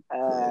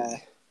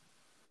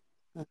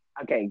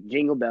 Okay,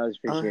 Jingle Bells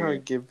for I like how I sure.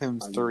 give him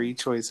 3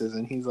 choices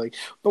and he's like,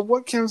 but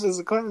what counts as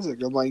a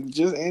classic? I'm like,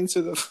 just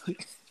answer the.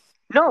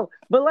 No,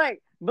 but what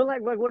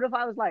if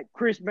I was like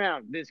Chris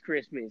Brown this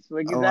Christmas?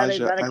 Like, is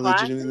Elijah, that a I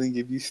classic? legitimately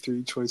give you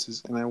 3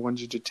 choices and I want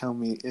you to tell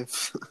me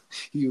if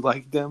you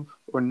like them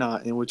or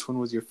not and which one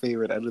was your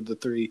favorite out of the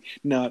 3.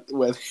 Not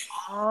whether.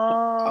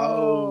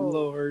 Oh, Oh,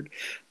 Lord.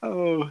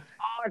 Oh.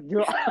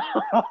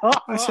 oh,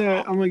 I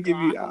said, I'm going to give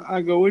you.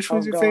 I go, which oh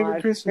one's your favorite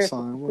God. Christmas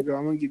song? I'm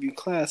going to give you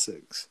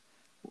classics.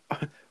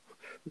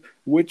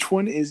 Which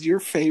one is your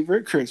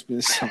favorite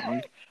Christmas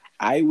song?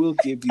 I will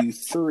give you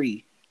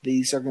 3.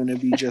 These are going to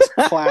be just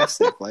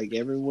classic, like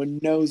everyone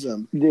knows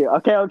them. Dude,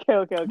 okay.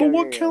 But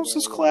what counts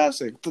as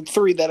classic? The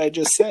 3 that I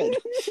just said.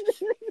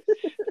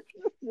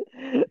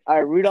 All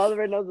right, Rudolph the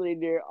Red-Nosed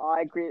Reindeer.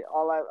 Oh God.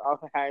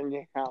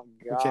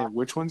 Okay,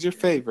 which one's your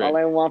favorite? All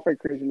I want for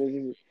Christmas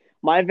is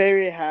my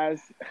favorite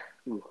has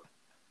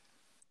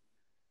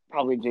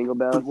probably Jingle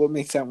Bells. But what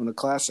makes that one a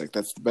classic?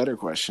 That's the better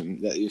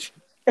question that you should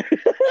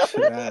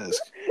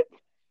ask.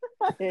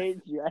 I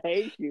hate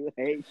you.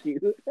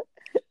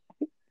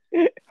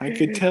 I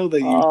could tell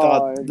that you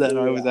thought that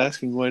I was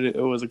asking what it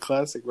was a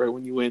classic right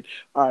when you went,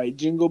 all right,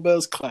 Jingle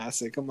Bells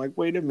classic. I'm like,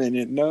 wait a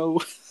minute, no.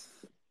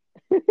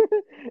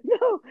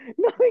 no,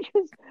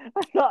 because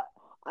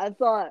I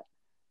thought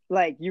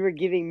like you were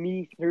giving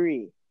me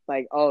 3.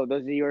 Like, oh,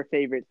 those are your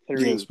favorite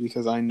 3. Yes,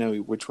 because I know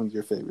which one's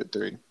your favorite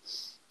 3.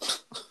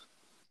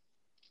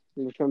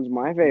 Which one's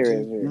my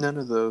favorite? Dude, none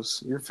of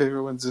those. Your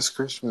favorite one's This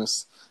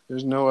Christmas.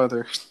 There's no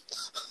other.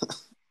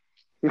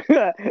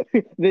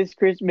 This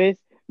Christmas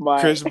by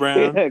Chris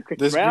Brown.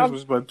 Chris Brown?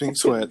 Christmas by Pink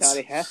Sweats.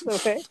 Donny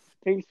Hathaway,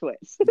 Pink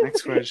Sweats.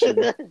 Next question.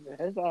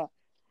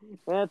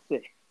 That's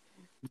it.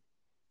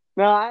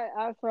 No,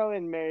 I throw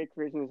in Merry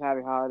Christmas,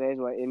 Happy Holidays,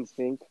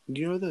 Instinct.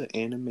 Do you know the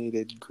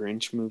animated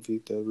Grinch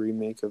movie, the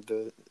remake of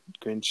the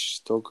Grinch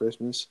Stole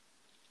Christmas?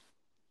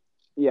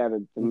 Yeah,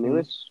 the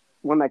newest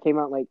one that came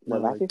out like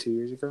 2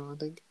 years ago, I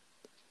think.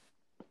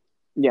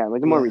 Yeah,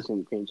 like the more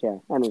recent Grinch. Yeah,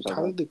 I know.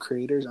 Tyler, the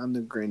creators on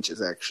the Grinch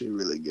is actually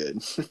really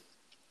good.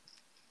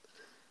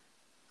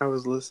 I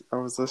was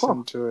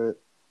listening to it.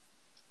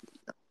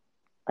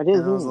 I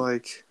didn't. And I was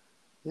like,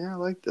 yeah, I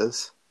like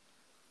this.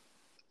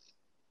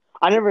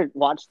 I never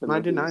watched the movie.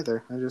 I didn't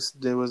either.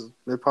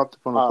 It popped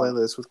up on a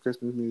playlist with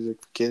Christmas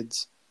music for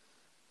kids.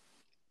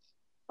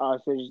 Oh,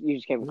 so you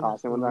just came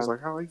across it. I was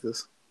like, I like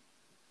this.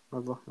 I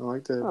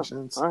liked it ever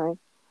since. All right.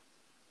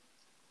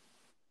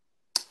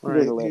 All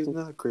right, here's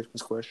another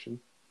Christmas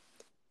question.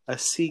 A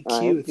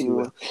CQ, if you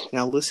will.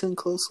 Now listen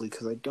closely,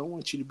 because I don't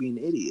want you to be an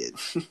idiot.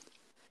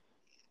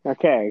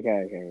 Okay.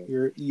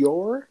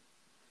 Your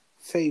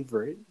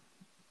favorite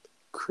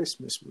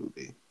Christmas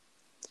movie?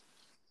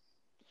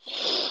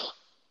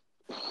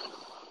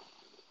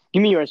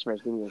 Give me yours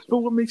first. But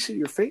what makes it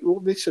your favorite?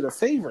 What makes it a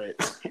favorite?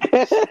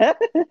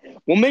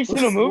 What makes it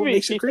a movie? What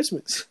makes it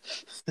Christmas?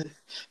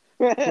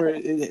 Where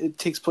it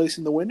takes place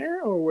in the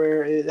winter, or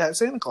where it has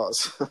Santa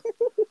Claus?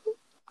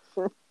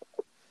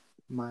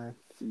 My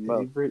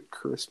favorite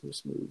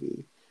Christmas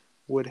movie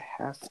would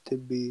have to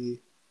be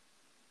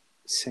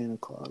Santa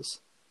Claus.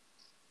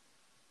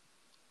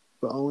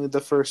 But only the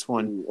first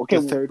one. Okay.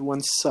 The third one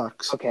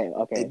sucks. Okay.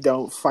 They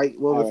don't fight.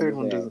 Well, the third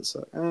one doesn't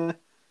suck.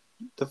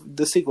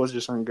 The sequels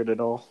just aren't good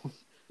at all.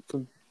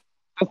 The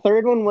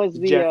third one was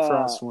the Jack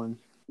Frost one.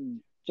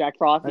 Jack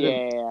Frost?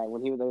 Yeah.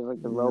 When he was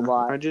like the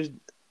robot.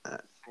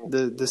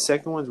 The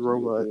second one's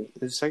Robot. Is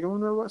the second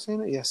one Robot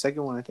Santa? Yeah,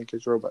 second one I think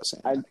is Robot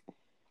Santa.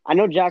 I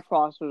know Jack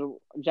Frost and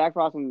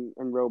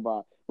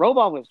Robot.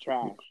 Robot was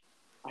trash.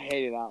 I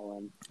hated that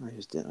one. I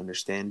just didn't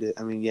understand it.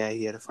 I mean, yeah,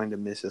 he had to find a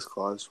Mrs.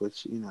 Claus,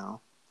 which,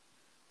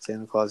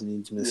 Santa Claus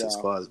needs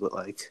Mrs. Claus, but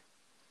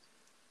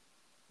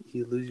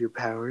you lose your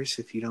powers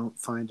if you don't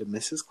find a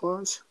Mrs.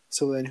 Claus.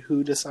 So then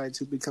who decides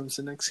who becomes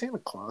the next Santa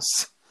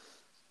Claus?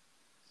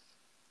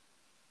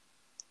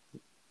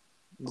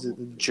 Is it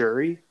the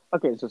jury?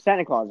 Okay, so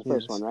Santa Claus, the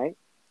first one, right?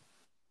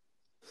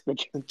 The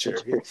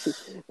jury.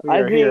 We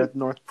are here at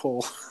North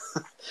Pole.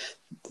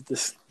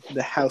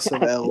 The House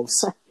of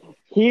Elves.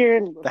 Here,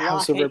 the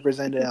House of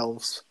Represented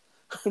Elves.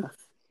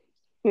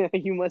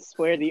 You must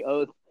swear the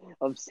oath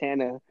of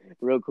Santa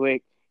real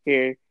quick.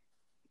 Here,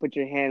 put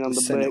your hand on the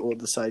Senate book. will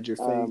decide your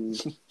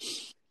fate.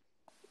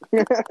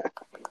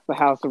 The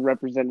House of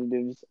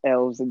Representatives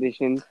Elves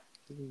edition.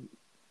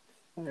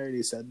 I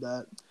already said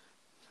that.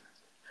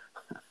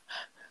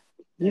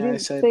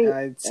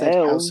 I said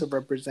House of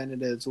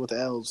Representatives with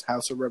elves.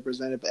 House of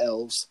Representative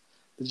Elves.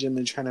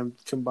 Legitimately trying to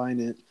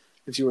combine it.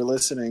 If you were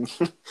listening.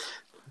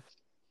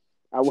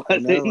 I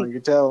wasn't. I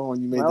could tell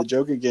when you made the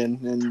joke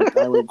again, and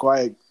I went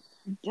quiet.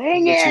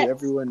 Dang it! I bet you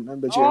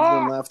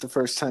everyone laughed the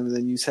first time, and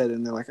then you said it,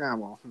 and they're like,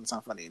 well, it's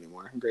not funny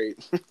anymore.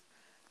 Great. Yeah,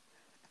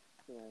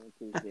 I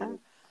appreciate it.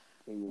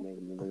 think you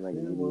make me look like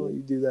Yeah, an well, idiot.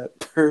 you do that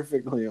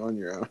perfectly on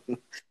your own.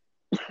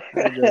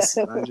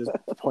 I just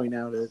point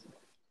out it.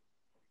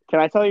 Can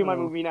I tell you my Oh,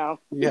 movie now?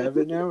 you have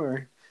it now,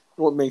 or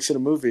what makes it a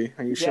movie?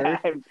 Are you Yeah.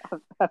 sure?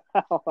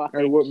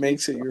 Or what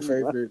makes it your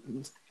favorite?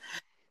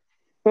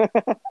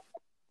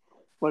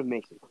 What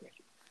makes it Christmas?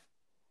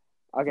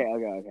 Okay.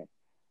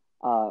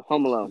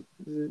 Home Alone.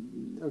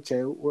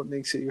 Okay, what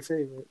makes it your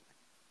favorite?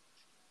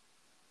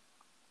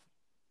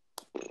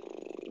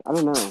 I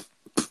don't know.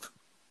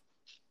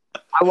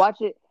 I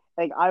watch it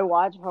I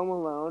watch Home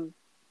Alone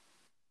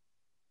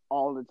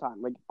all the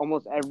time, like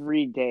almost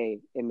every day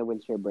in the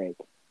winter break,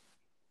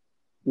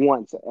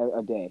 once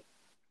a day.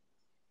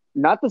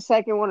 Not the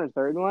second one or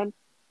third one,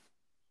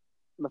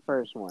 the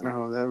first one.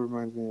 Oh, that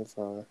reminds me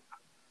of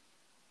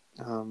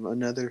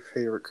another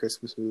favorite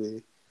Christmas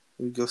movie.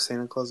 We would go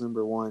Santa Claus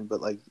 #1,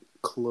 but like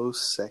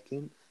close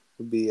second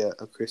would be a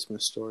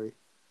Christmas Story,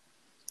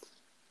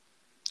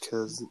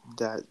 because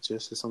that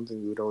just is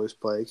something we would always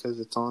play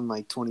because it's on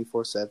like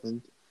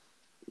 24/7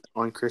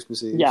 on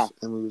Christmas Eve, Yeah,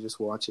 and we would just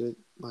watch it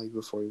like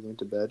before we went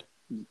to bed.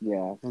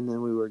 yeah. And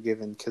then we were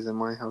given, because in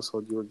my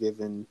household you were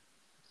given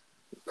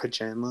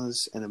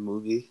pajamas and a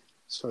movie,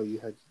 so we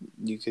had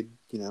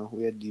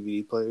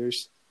DVD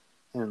players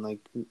and like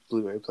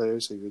Blu-ray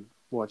players, so you would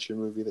watch your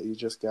movie that you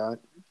just got,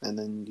 and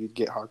then you'd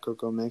get hot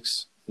cocoa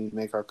mix, you'd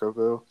make hot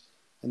cocoa,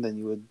 and then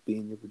you would be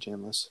in your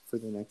pajamas for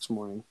the next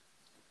morning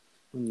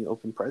when you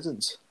open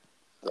presents.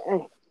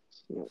 Dang.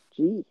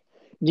 Gee.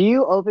 Do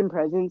you open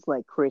presents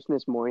like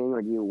Christmas morning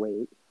or do you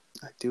wait?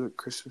 I do it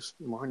Christmas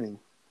morning.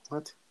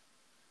 What?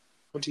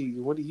 What do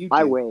you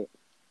I do? wait.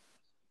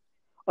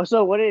 Oh,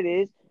 so what it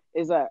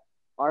is that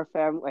our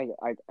family,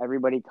 like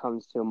everybody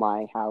comes to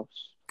my house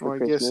for Well, I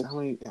guess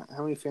Christmas.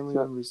 how many family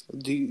So, members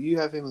do you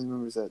have? Family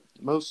members that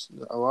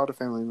a lot of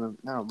family members,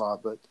 not a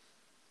lot, but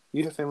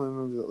you have family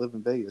members that live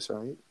in Vegas,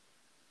 right?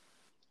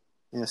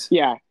 Yes.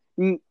 yeah,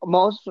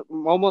 almost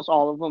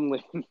all of them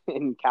live in The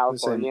same.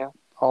 California,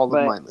 All of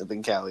but mine live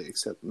in Cali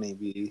except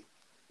maybe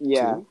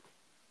yeah, two,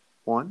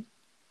 one,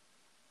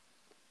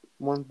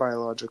 one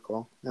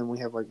biological, and we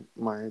have like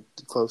my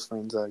close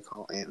friends that I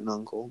call aunt and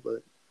uncle.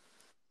 But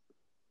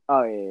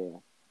oh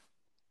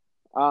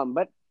yeah.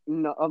 But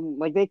no,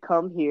 like they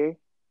come here,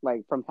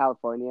 like from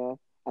California,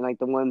 and like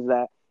the ones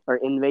that are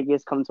in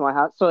Vegas come to my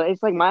house. So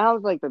it's like my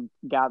house, like the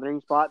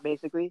gathering spot,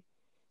 basically.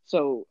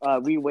 So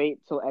we wait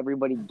till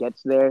everybody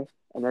gets there,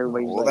 and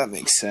everybody's well, like that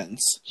makes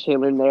sense.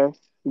 chilling there.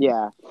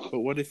 Yeah, But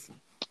what if?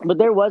 but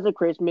there was a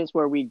Christmas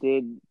where we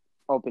did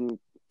open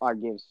our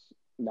gifts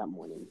that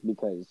morning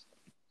because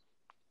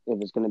it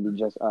was gonna be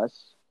just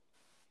us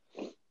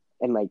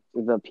and like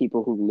the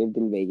people who lived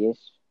in Vegas.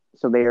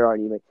 So they were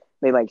already like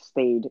they like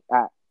stayed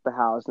at the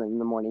house, and in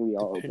the morning we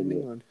all opened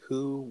Depending it. on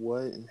who,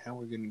 what, and how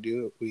we're going to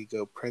do it, we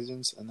go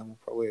presents, and then we'll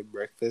probably have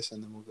breakfast,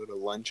 and then we'll go to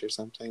lunch or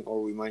something,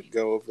 or we might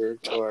go over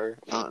to our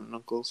aunt and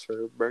uncles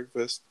for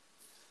breakfast.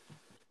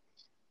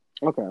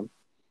 Okay.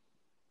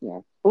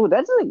 Yeah. Oh,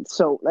 that's like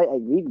so. Like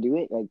we do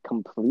it like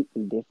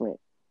completely different,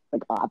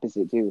 like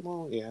opposite too.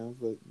 Well, yeah,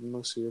 but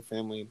most of your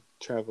family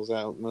travels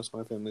out. Most of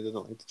my family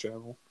doesn't like to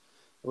travel.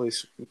 At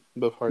least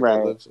the part that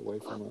Right. lives away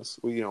from us.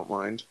 We don't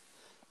mind.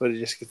 But it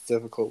just gets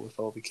difficult with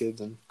all the kids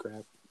and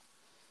crap.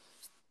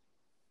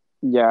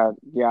 Yeah.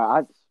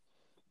 Yeah.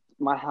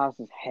 My house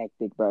is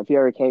hectic, bro. If you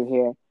ever came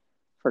here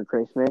for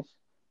Christmas,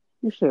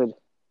 you should.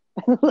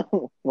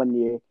 One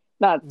year,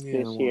 not Yeah,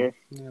 this well, year,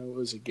 yeah, it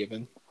was a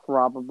given.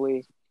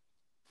 probably.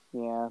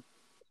 Yeah.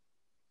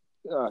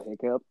 Oh,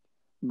 hiccup.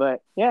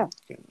 But yeah,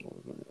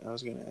 I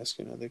was going to ask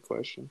you another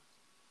question.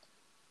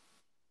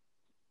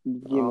 give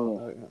me it.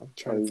 I'm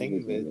trying Or to you think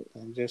can of give it.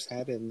 it. I just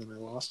had it and then I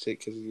lost it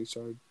because you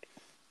started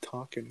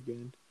talking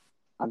again.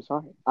 I'm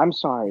sorry. I'm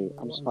sorry.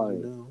 I'm I sorry.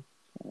 know.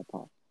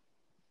 Well,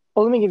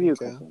 let me give you a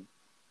Okay. question.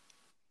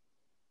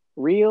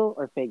 Real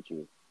or fake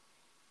tree?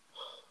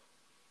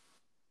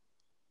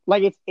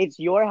 Like it's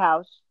your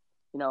house,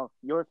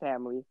 your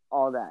family,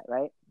 all that,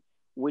 right?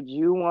 Would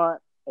you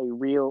want a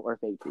real or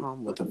fake tree?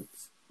 Problem with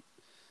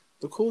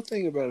the cool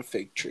thing about a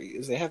fake tree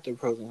is they have their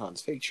pros and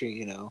cons. Fake tree,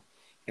 you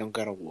don't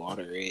gotta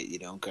water it. You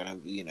don't gotta,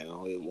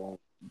 it won't.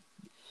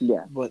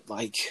 Yeah. But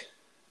like,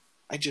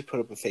 I just put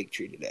up a fake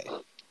tree today.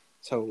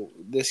 So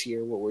this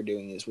year, what we're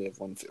doing is we're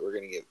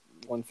gonna get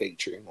one fake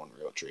tree and one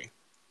real tree.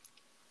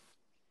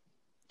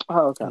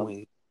 Oh, And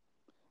okay.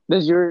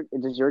 Does your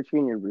tree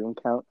in your room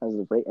count as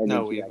a fake, or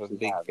no, did we you have a actually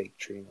big have? fake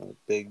tree and a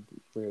big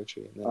real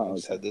tree, and then I Oh,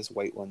 just had this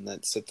white one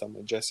that sits on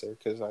my dresser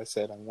because I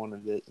said I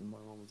wanted it, and my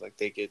mom was like,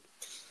 "Take it."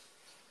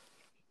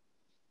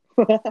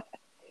 okay.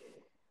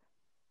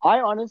 I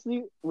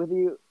honestly, with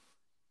you,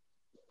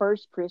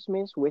 first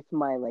Christmas with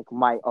my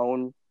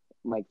own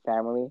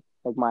family,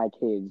 like my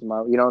kids, you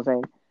know what I'm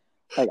saying?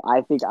 Like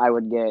I think I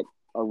would get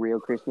a real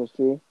Christmas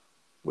tree.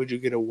 Would you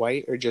get a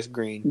white or just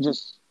green?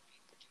 Just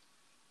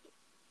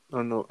I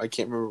don't know. I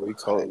can't remember what we I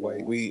call it. don't White.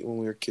 know. When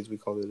we were kids, we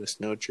called it a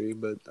snow tree,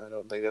 but I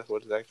don't think that's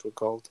what it's actually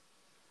called.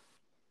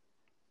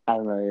 I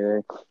don't know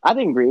either. I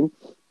think green.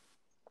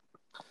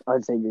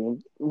 I'd say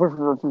green.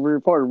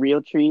 For a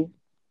real tree,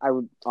 I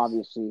would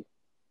obviously.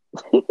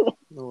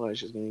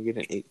 Elijah's gonna get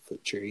an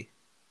 8-foot tree.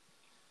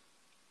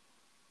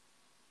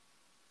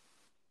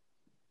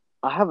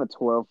 I have a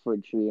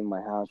 12-foot tree in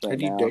my house How right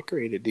do you now.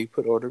 decorate it? Do you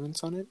put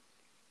ornaments on it?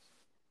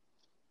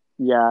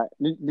 Yeah,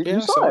 Yeah, you I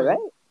saw it, it. right?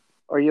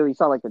 Or you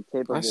saw like the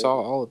tip of I it? saw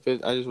all of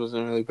it. I just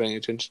wasn't really paying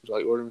attention to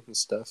like ornaments and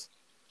stuff.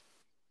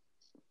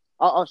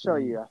 I'll show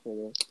you after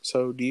this.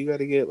 So, do you got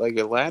to get like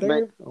a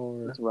ladder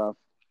or? It's rough.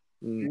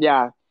 Mm.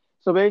 Yeah.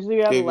 So basically,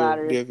 you have a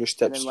ladder. Do you have your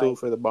step and then, stool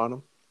for the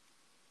bottom?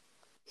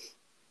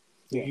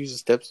 You use a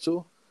step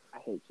stool? I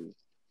hate you.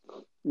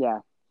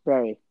 Yeah,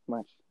 very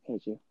much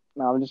hate you.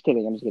 No, I'm just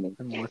kidding.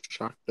 I'm more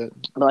shocked that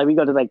But like we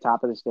go to like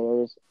top of the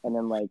stairs and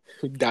then like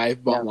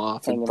dive bomb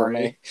off and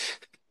pray.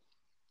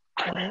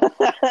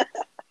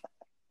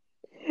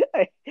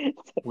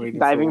 Waiting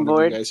diving for one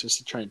board. of you guys just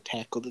to try and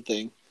tackle the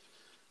thing.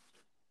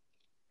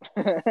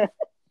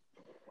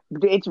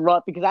 It's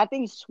rough because that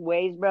thing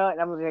sways, bro, and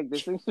I'm like,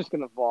 this thing's just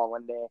gonna fall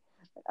one day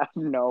out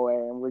of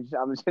nowhere, and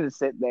I'm just gonna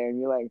sit there and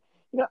you're like,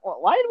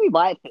 why did we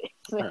buy this?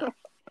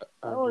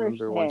 I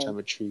remember one time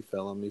a tree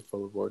fell on me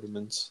full of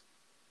ornaments.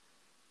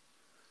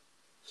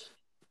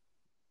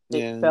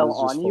 It fell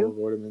on full you? of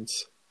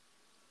ornaments.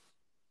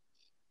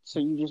 So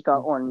you just got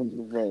ornaments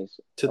in the face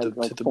to the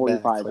back,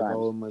 45 like times.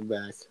 all on my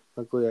back.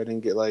 Luckily, I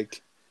didn't get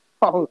like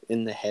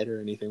in the head or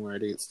anything where I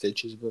did get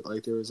stitches, but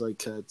like there was like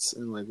cuts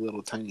and like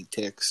little tiny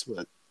ticks,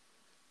 but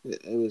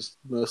it was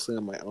mostly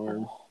on my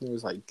arm. It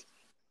was like,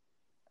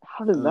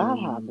 how did that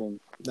happen?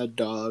 A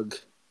dog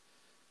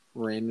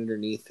ran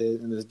underneath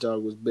it, and this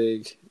dog was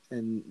big,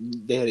 and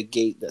they had a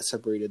gate that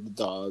separated the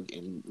dog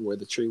and where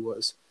the tree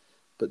was.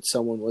 But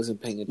someone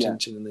wasn't paying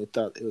attention, and they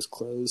thought it was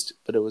closed,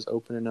 but it was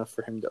open enough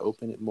for him to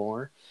open it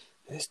more.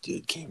 This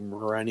dude came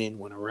running,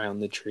 went around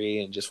the tree,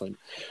 and just went,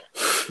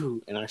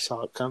 phew, and I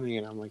saw it coming,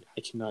 and I'm like,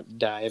 I cannot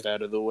dive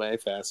out of the way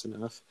fast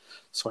enough.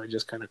 So I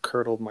just kind of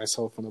curdled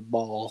myself in a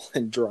ball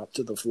and dropped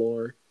to the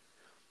floor.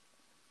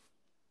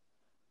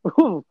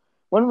 When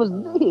was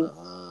this?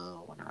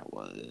 When I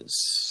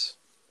was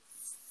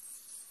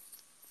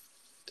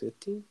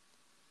 15?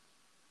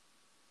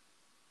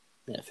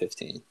 Yeah,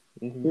 15.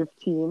 Mm-hmm.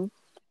 15?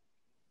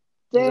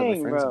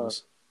 Dang, bro.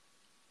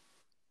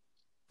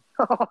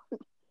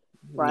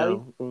 Riley?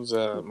 No, it was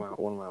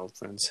one of my old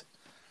friends.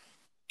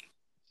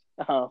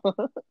 Oh,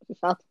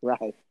 sounds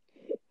right.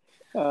 It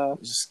was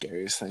the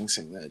scariest thing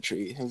seeing that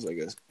tree. It was like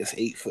this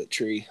 8-foot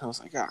tree. I was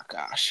like, oh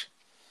gosh.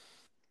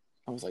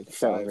 I was like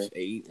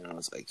 5'8", and I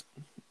was like,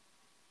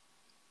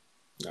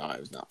 no, I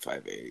was not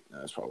 5'8".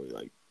 I was probably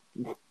like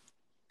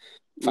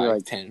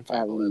 5'10",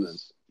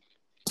 5'11".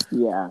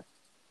 Yeah.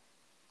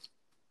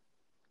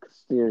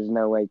 There's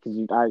no way, because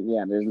there's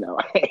no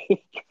way.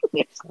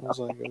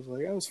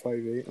 I was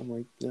 5'8". I'm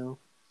like, no,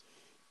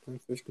 I'm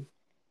 50.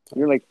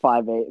 You're like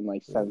 5'8" in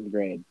like 7th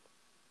grade.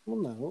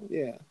 Well, no,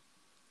 yeah.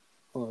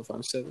 Well, if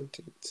I'm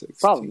 17, 16.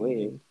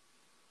 Probably.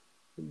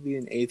 It'd be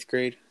in 8th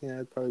grade.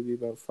 Yeah, I'd probably be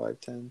about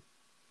 5'10".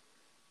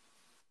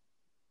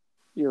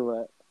 You're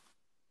what?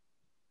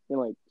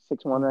 You're like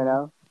 6'1" right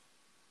now?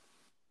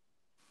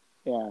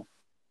 Yeah.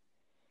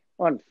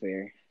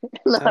 Unfair.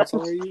 How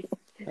tall are you?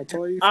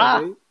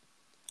 5'8"?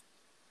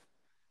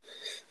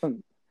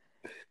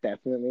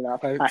 Definitely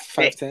not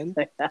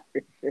 5'10". I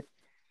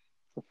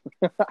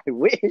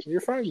wish.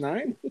 You're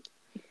 5'9".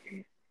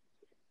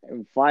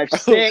 I'm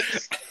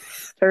 5'6".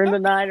 Turn the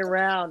 9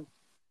 around.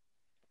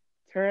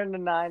 Turn the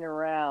 9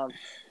 around.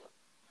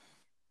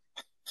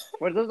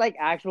 Were those like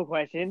actual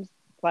questions?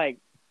 Like,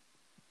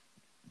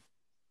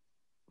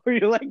 were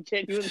you like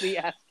genuinely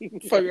asking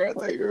me? Fucker, I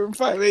thought you were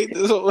 5'8"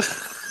 this whole.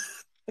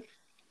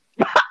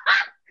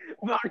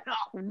 No,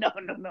 I'm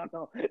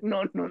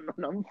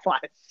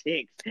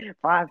 5'6",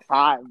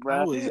 5'5", bro.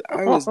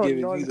 I was giving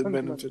you the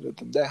benefit of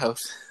the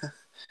doubt.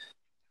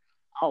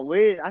 Oh,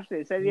 weird. I should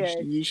have said yeah.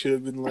 You should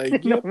have been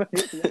like, yep.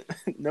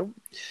 Nope.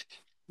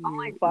 I'm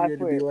like 5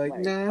 foot. Be like,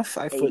 nah,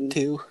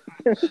 5'2".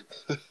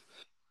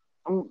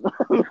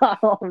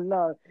 Oh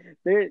no,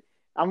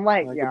 I'm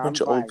like a yeah.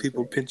 bunch of old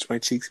people pinch my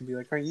cheeks and be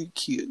like, "Aren't you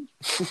cute?"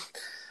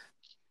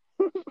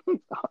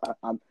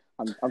 I'm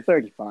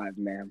 35,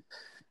 man.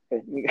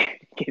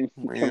 Can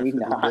we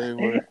not?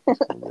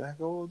 How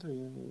old are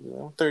you?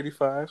 I'm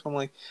 35. I'm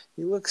like,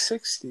 you look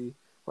 60.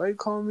 Why are you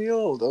calling me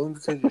old? Only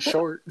because you're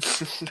short.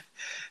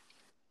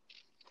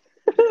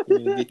 You're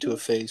gonna get to a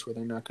phase where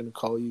they're not gonna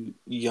call you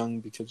young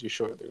because you're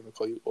short. They're gonna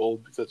call you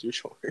old because you're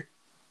short.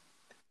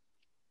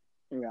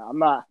 Yeah, I'm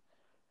not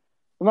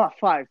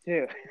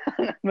 5'2".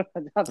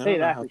 I'll tell you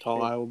that. How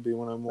tall I will be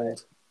when I'm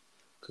old.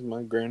 Because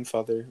my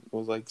grandfather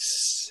was like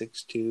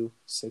 6'2",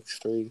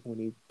 6'3" when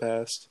he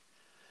passed.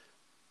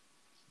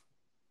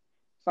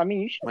 I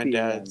mean, you should. My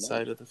dad's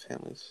side of the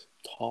family's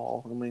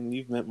tall. I mean,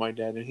 you've met my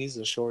dad, and he's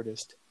the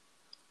shortest.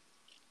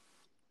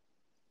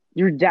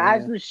 Your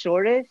dad's the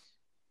shortest?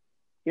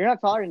 You're not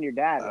taller than your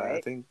dad, right?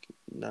 I think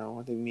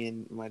me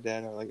and my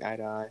dad are like eye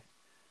to eye.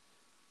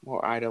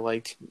 Or eye to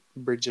like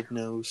bridge of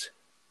nose.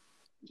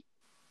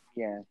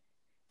 Yeah.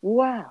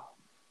 Wow.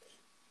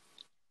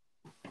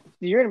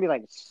 You're gonna be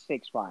like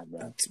 6'5",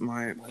 bro.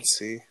 Let's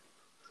see.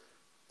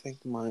 I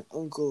think my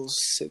uncle's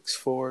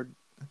 6'4",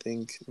 I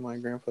think my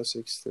grandpa's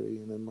 6'3",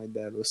 and then my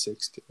dad was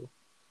 6'2".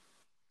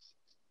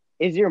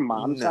 Is your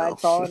mom's No. side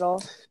tall at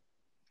all? How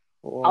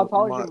Well,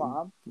 tall is your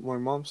mom? my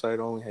mom's side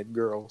only had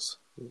girls.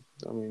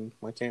 I mean,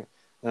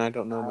 and I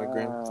don't know my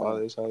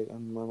grandfather's height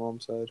on my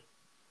mom's side.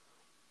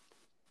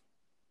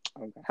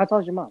 Okay. How tall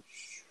is your mom?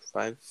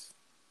 5.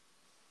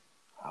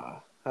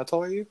 How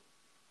tall are you?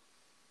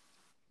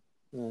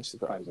 No, she's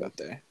probably about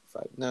there.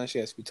 5. No, she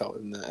has to be taller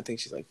than that. I think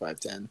she's like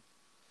 5'10".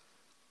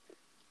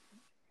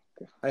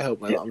 I hope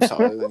my mom's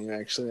taller than you.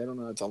 Actually, I don't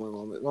know how tall my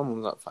mom is. My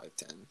mom's not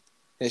 5'10".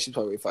 Yeah, she's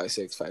probably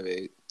 5'6",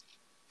 5'8",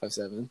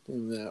 5'7",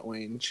 in that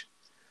range.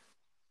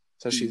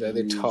 So she's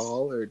either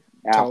tall or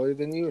taller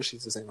than you, or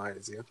she's the same height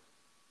as you.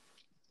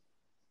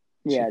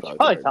 Yeah, she's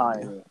probably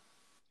taller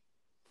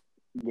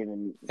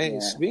than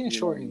you. Being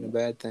short ain't a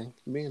bad thing.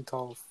 Being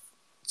tall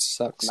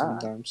sucks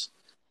sometimes.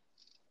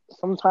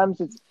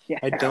 Sometimes it's. Yeah,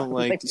 I don't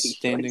like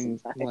standing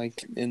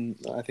like in.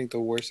 I think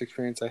the worst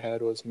experience I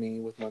had was me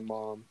with my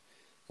mom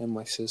and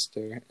my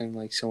sister, and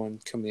like someone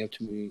coming up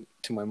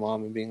to my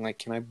mom and being like,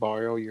 "Can I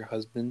borrow your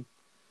husband?"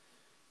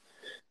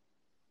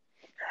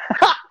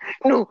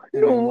 No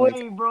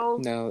way, bro.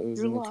 No, it was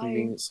in a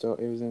convenience store.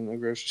 It was in a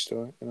grocery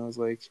store, and I was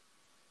like,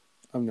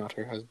 "I'm not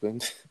her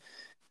husband."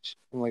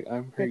 I'm like,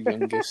 "I'm her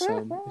youngest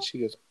son," and she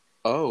goes,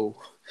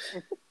 "Oh."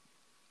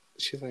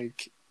 She's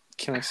like,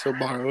 "Can I still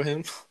borrow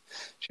him?"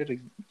 She had to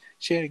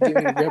get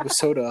me to grab a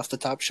soda off the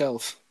top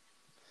shelf.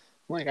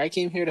 I'm like, I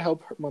came here to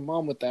help my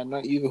mom with that,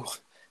 not you.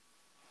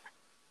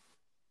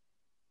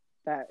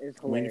 That is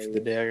hilarious. I'm waiting for the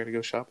day I gotta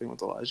go shopping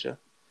with Elijah.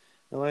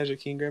 Elijah,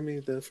 can you grab me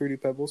the Fruity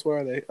Pebbles? Where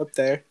are they? Up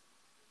there.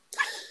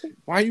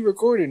 Why are you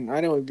recording?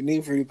 I don't even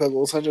need Fruity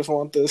Pebbles. I just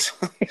want this.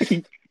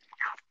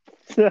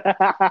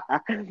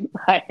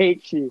 I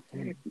hate you.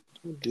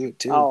 I'll do it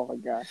too. Oh my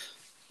god.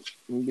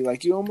 And be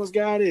like, you almost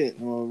got it.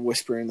 And I'll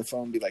whisper in the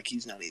phone and be like,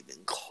 he's not even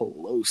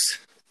close.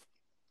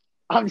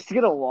 I'm just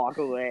gonna walk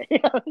away.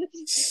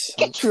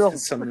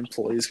 Some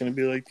employee's gonna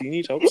be like, do you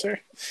need help, sir?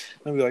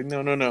 I'll be like,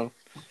 no.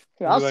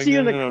 I'll see you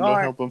in the car. Don't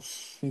help him.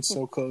 He's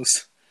so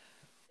close.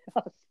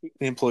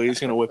 The employee's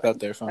gonna whip out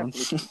their phone. I'm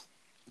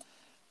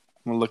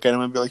gonna look at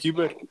him and be like, you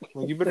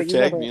better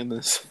tag me in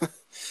this.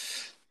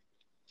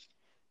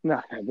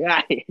 No,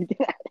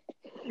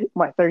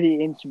 my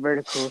 30-inch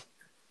vertical.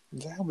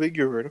 Is that how big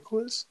your vertical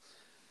is?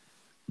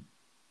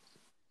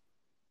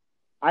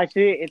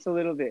 Actually, it's a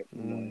little bit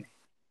more.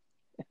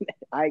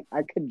 I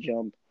could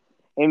jump.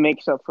 It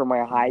makes up for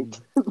my height.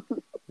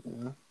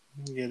 Yeah,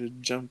 you gotta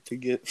jump to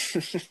get.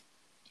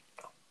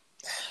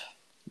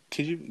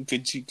 Could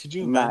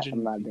you imagine?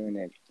 I'm not doing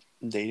it.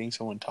 Dating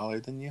someone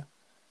taller than you?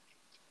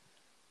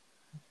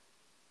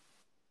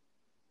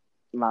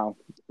 No.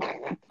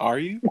 Are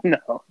you?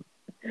 No.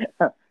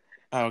 Oh,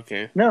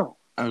 okay. No.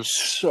 I was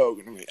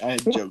I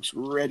had jokes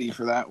ready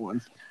for that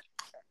one.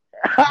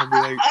 I'd be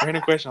like,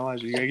 random question,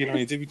 Elijah, you gotta get on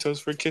your tippy toes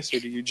for a kiss, or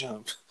do you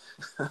jump?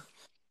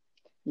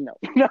 No,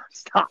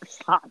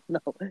 stop, no.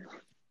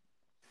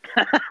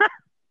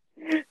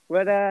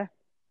 But,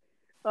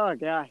 oh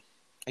gosh.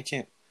 I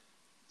can't.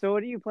 So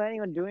what are you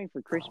planning on doing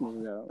for Christmas,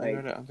 though? I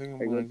think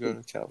I'm gonna go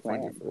to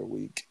California for a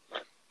week.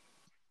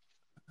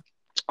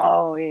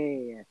 Oh,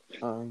 yeah.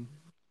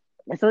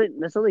 That's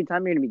the only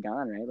time you're gonna be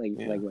gone, right? Like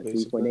what,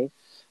 3-4 days?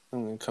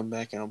 I'm gonna come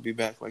back, and I'll be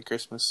back like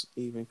Christmas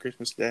Eve and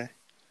Christmas Day.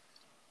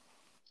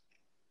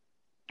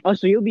 Oh,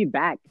 so you'll be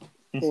back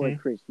for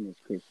Christmas.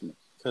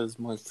 Because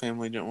my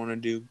family didn't want to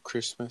do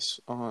Christmas,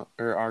 or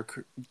our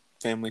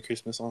family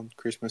Christmas on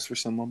Christmas for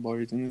some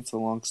reason. It's a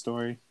long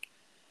story.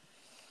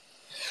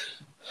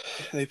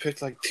 They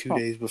picked like 2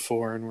 days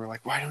before, and we're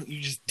like, why don't you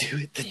just do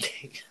it the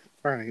day?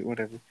 All right,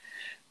 whatever.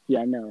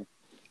 Yeah, I know.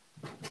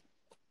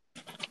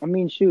 I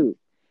mean, shoot.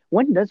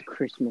 When does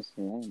Christmas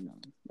land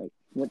on? Like,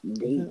 what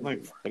day?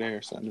 Like Friday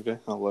or Saturday.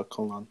 I'll look.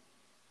 Hold on.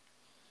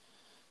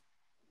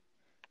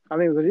 I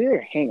mean, we could either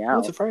hang out.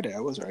 It's a Friday.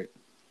 I was right.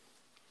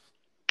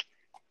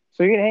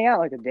 So you can hang out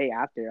like a day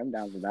after. I'm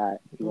down for that.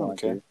 If you want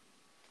to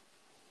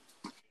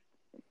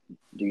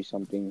do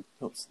something.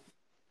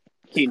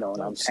 You know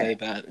what I'm saying.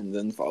 Say that and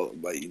then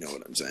followed by you know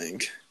what I'm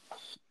saying.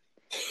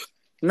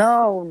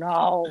 No.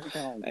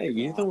 Hey,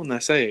 you're the one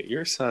that say it.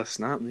 You're sus,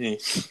 not me.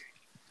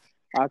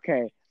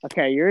 Okay,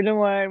 you're the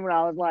one when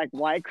I was like,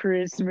 why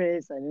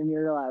Christmas? And then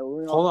you're like,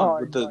 hold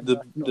on. But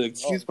the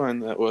excuse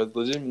behind that was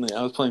legitimately,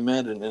 I was playing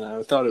Madden and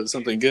I thought it was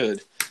something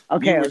good.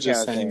 Okay, you were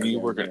just saying you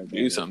were going to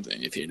do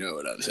something, if you know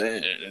what I'm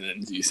saying. And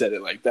then you said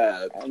it like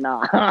that.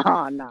 No.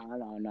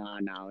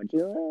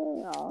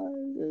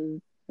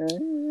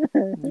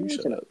 You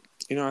shut up.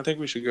 You know, I think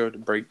we should go to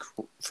break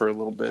for a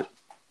little bit.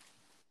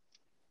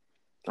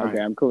 Okay,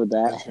 I'm cool with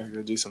that. I'm going to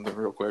go do something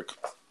real quick.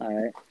 All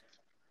right.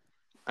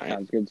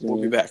 Sounds good to me.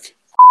 We'll be back.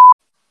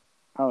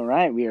 All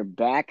right, we are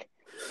back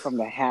from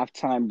the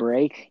halftime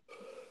break.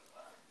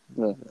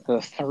 The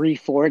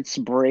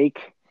 3/4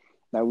 break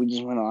that we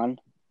just went on.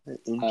 An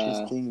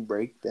interesting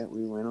break that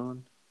we went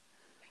on.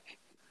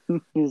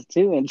 It was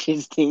too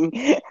interesting.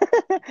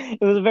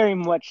 It was a very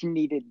much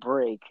needed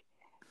break.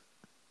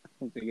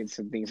 To get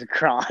some things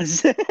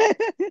across.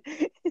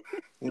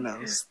 You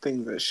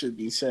things that should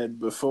be said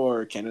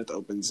before Kenneth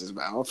opens his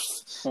mouth.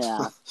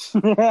 Yeah.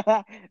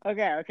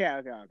 Okay.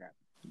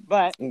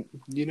 But I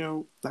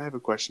have a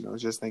question. I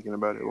was just thinking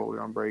about it while we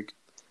were on break.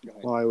 go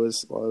ahead. While I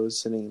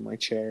was sitting in my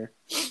chair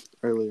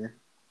earlier.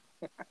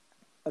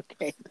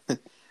 Okay. I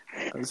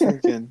was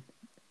thinking,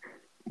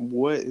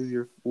 what is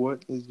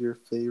your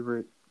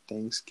favorite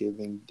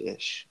Thanksgiving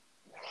dish?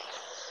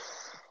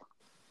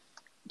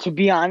 To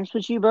be honest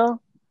with you, bro.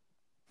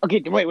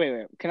 Okay,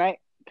 wait. Can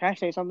I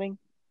say something?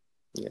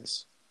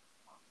 Yes.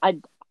 I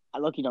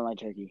look-y don't like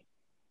turkey.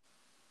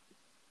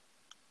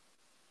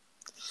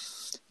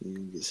 You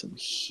can get some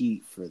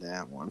heat for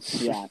that one.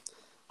 Yeah.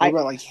 What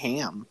about like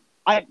ham?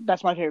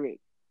 That's my favorite.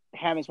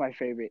 Ham is my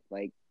favorite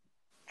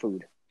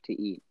food to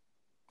eat.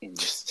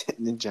 Just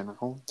in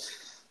general.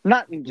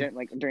 Not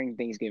like during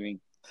Thanksgiving.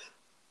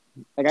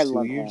 Like I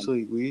love we ham.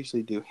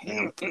 usually do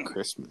ham for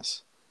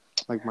Christmas.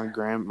 Like my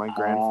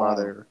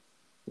grandfather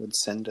would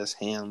send us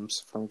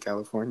hams from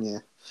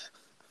California,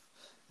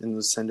 and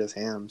would send us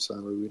hams so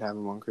that we'd have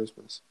them on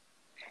Christmas.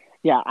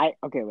 Yeah,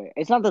 wait.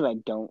 It's not that I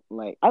don't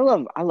like. I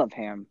love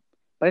ham,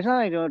 but it's not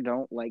that I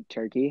don't like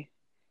turkey.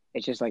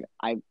 It's just like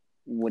I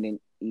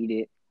wouldn't eat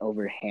it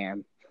over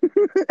ham.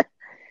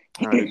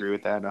 I agree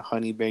with that. A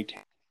honey baked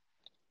ham.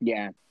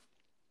 Yeah,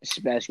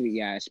 especially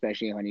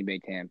honey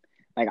baked ham.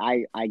 Like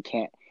I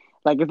can't.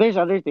 Like if there's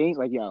other things,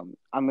 like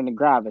I'm gonna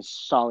grab a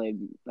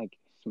solid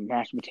some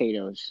mashed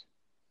potatoes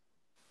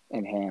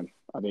and ham,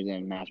 other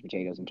than mashed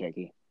potatoes and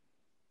turkey.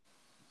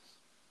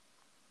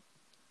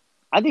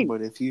 I think.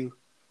 But if you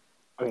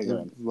Okay, go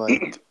ahead.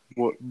 like,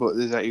 what? But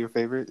is that your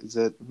favorite? Is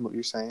that what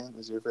you're saying?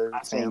 Is your favorite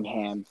I'm saying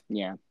ham.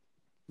 Yeah.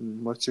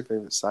 What's your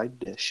favorite side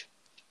dish?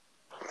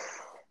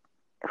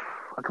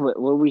 What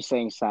are we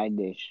saying? Side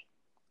dish,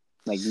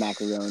 like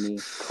macaroni,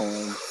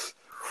 corn.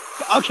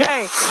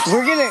 Okay,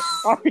 we're gonna.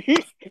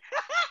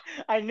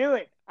 I knew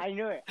it.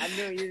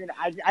 You're gonna.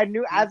 I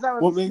knew as I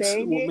was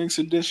saying what it. makes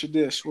a dish a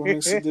dish? What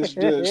makes a dish a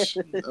dish?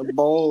 A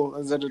bowl,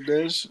 is that a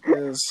dish?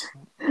 Yes.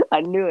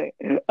 I knew it.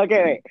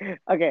 Okay, wait.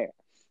 Okay,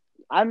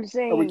 I'm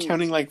saying. Are we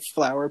counting like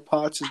flower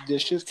pots as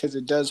dishes? Because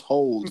it does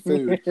hold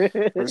food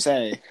per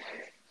se.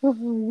 Oh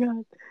my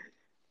god.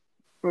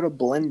 Put a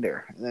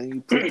blender, and then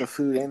you put the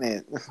food in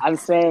it. I'm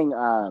saying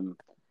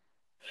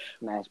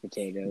mashed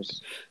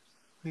potatoes.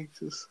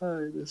 Makes a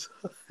side. It's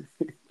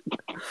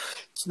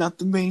not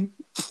the main.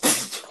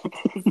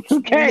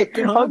 Okay.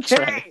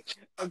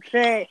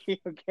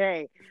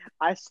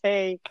 I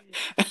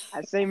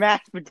say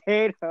mashed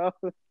potato.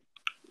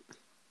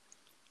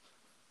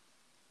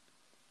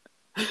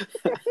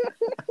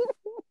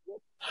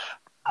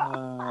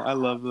 I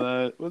love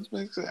that. What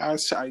makes it?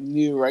 I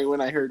knew right when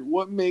I heard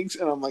what makes,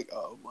 and I'm like,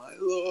 oh my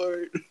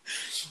lord.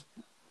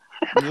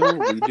 You know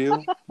what we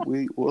do?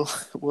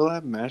 We'll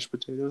have mashed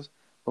potatoes,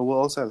 but we'll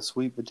also have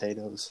sweet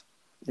potatoes.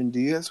 And do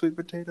you have sweet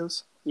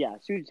potatoes? Yeah,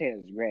 sweet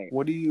potatoes is great.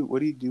 What do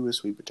you do with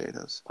sweet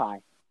potatoes?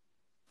 Pie.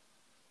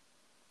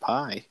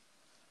 Pie.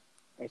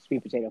 A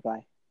sweet potato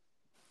pie.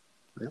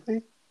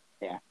 Really?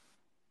 Yeah.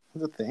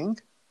 That's a thing?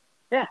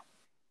 Yeah.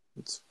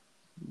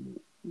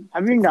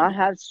 Have you not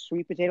had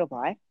sweet potato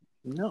pie?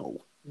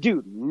 No.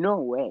 Dude, no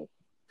way.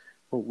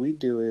 What we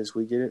do is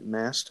we get it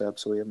mashed up,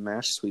 so we have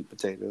mashed sweet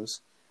potatoes,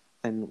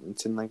 and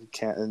it's in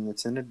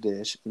it's in a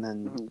dish, and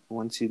then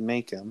once you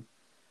make them,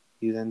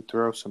 you then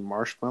throw some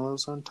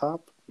marshmallows on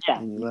top. Yeah,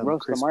 and you let let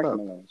roast them the crisp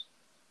marshmallows. Up.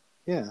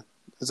 Yeah.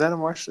 Is that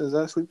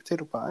a sweet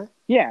potato pie?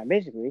 Yeah,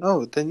 basically.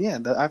 Oh, then yeah,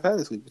 I've had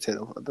a sweet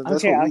potato.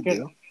 That's what we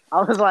do.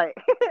 I was like,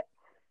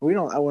 we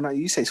don't. When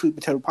you say sweet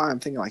potato pie, I'm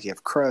thinking like you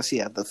have crust,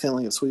 you have the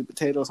filling of sweet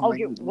potatoes. I'm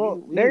okay, like, well,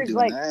 we're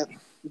doing that.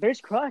 There's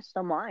crust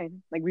on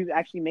mine. Like we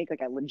actually make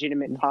like a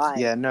legitimate pie.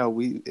 Yeah, no,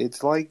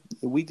 it's like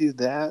we do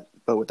that,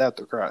 but without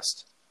the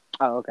crust.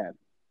 Oh, okay.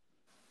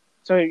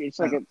 So it's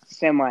like a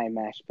semi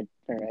mashed,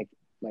 or like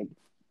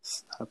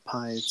it's not a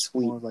pie. It's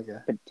sweet more like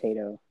a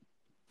potato.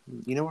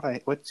 You know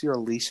what? What's your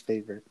least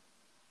favorite?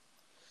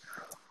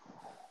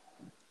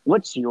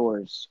 What's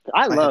yours?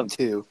 I love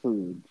two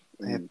food.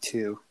 I have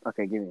two.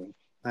 Okay, give me.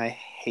 I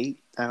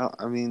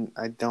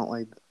don't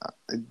like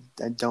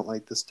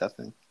the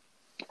stuffing.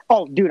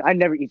 Oh, dude, I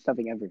never eat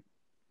stuffing ever.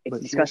 It's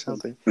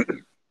disgusting. Here's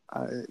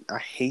something. I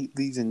hate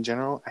these in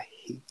general. I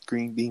hate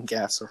green bean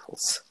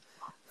casseroles.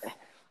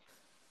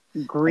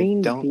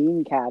 Green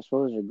bean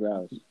casseroles are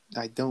gross.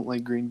 I don't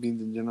like green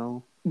beans in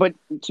general. But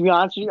to be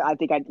honest with you, I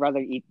think I'd rather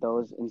eat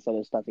those instead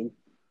of stuffing.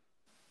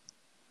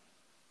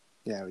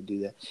 Yeah, I would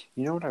do that.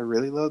 You know what I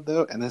really love,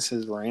 though? And this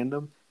is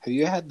random. Have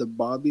you had the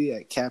Bobby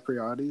at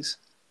Capriotti's?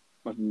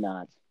 I'm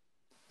not.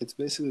 It's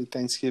basically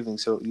Thanksgiving,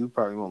 so you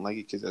probably won't like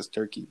it because that's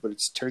turkey. But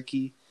it's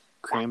turkey,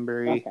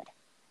 cranberry,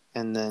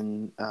 and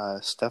then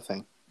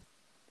stuffing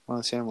on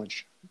a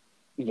sandwich.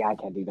 Yeah, I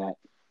can't do that.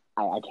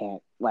 I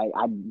can't. Like,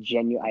 I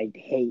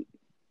hate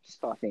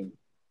stuffing.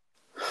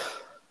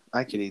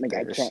 I could eat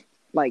theirs. I can't.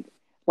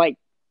 Like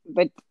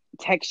the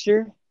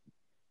texture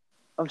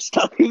of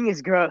stuffing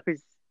is gross.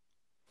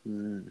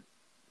 Really?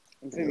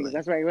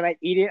 That's why when I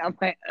eat it, I'm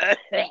like,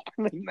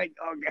 I'm like,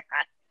 oh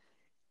god,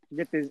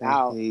 get this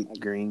out. I hate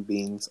green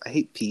beans. I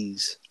hate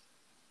peas.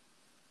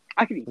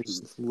 I could eat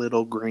Those peas.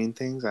 little green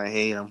things, I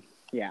hate them.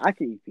 Yeah, I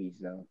could eat peas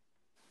though.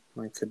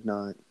 I could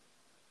not.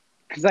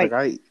 Cause Like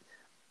I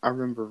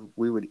remember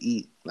we would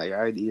eat. Like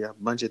I'd eat a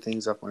bunch of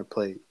things off my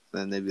plate.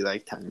 Then they'd be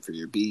like, "Time for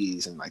your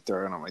bees," and like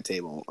throw it on my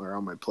table or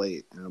on my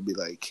plate, and it'll be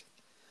like,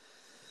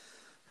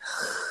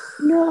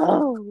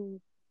 no,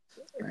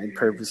 I'd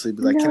purposely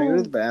be like, "Can I go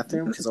to the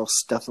bathroom?" Because I'll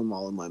stuff them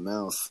all in my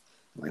mouth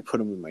and I put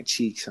them in my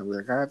cheeks. I'll be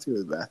like, "I have to go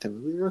to the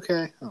bathroom." I'll be like,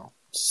 "Okay." I'll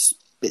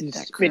spit just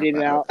that spit crap it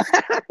out.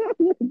 out.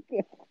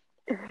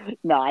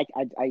 No,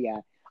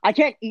 yeah, I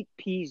can't eat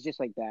peas just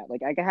like that.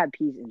 Like I can have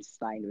peas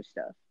inside of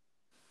stuff.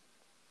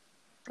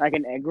 Like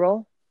an egg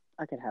roll,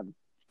 I could have.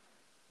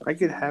 I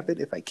could have it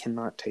if I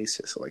cannot taste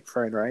it. So like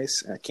fried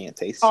rice, I can't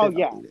taste Oh it. I'll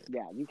yeah, eat it,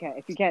 yeah. You can't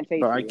if you can't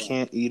taste but I it. Yeah.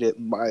 can't eat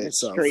it by Just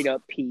itself. straight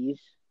up peas.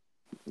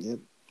 Yep.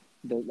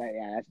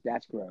 Yeah,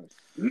 that's gross.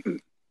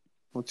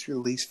 What's your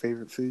least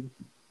favorite food?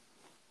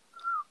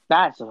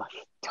 That's a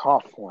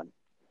tough one.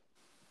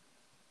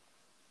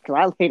 Cause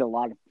I hate a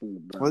lot of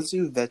food, bro. Let's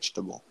do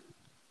vegetable.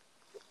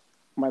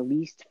 My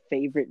least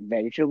favorite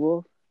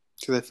vegetable.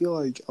 Because I feel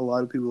like a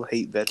lot of people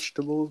hate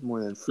vegetables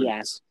more than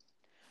fruits.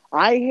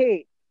 I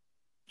hate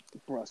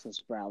Brussels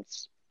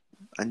sprouts.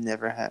 I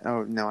never had.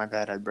 Oh no, I've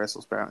had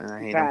Brussels sprout and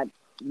I hate That them.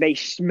 they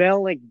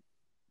smell like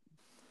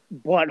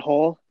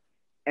butthole,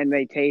 and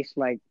they taste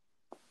like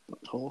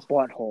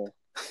butthole.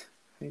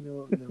 I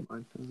know. Never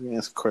mind. I was gonna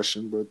ask a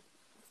question, but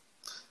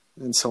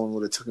then someone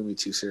would have taken me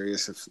too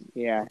serious. If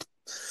Yeah.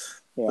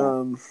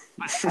 That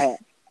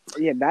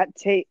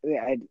taste.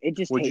 It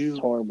just would tastes you,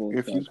 horrible.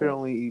 if you could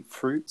only eat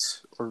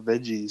fruits or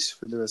veggies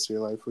for the rest of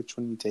your life, which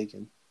one are you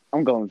taking?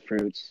 I'm going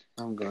fruits.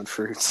 I'm going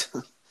fruits.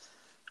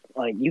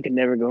 Like you can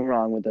never go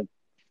wrong with a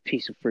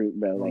piece of fruit,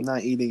 bro. Like I'm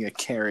not eating a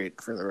carrot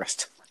for the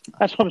rest of my life.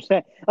 that's what I'm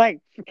saying. Like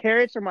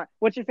carrots are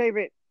what's your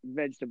favorite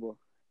vegetable?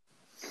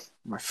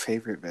 My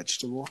favorite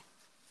vegetable?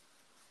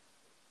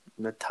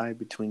 The tie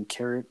between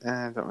carrot.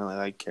 I don't really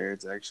like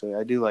carrots, actually.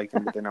 I do like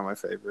them, but they're not my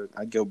favorite.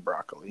 I'd go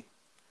broccoli.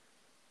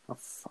 Oh,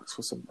 fuck's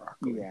with some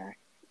broccoli?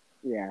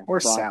 Yeah. Or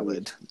broccoli.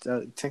 salad.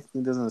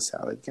 Technically, doesn't a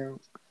salad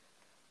count?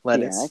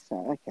 Lettuce.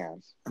 Yeah, that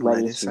counts.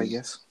 Lettuce, I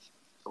guess.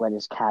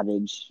 Lettuce,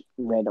 cabbage,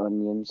 red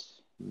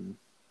onions. Mm.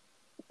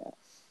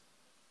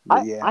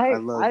 I I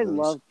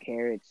love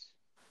carrots.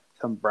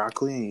 Some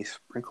broccoli and you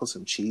sprinkle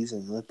some cheese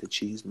and let the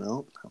cheese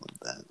melt. I love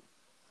that.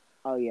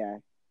 Oh yeah.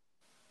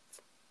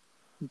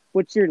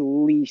 What's your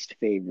least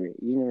favorite?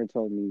 You never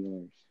told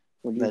me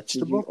yours.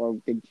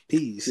 Vegetable?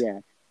 Peas. Yeah.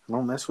 I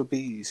don't mess with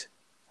peas.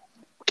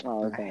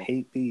 Oh, okay. I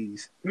hate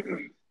peas. How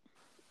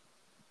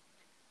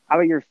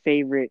about your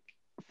favorite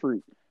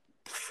fruit?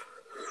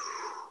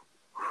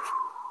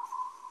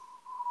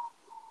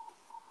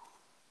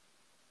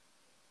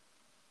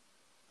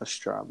 A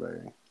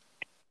strawberry.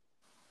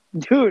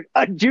 Dude,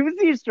 a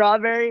juicy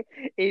strawberry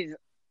is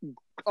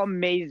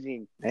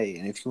amazing. Hey,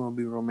 and if you want to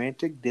be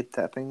romantic, dip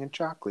that thing in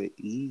chocolate.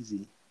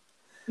 Easy.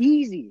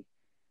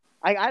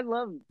 I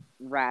love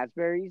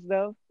raspberries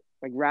though.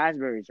 Like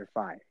raspberries are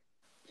fire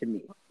to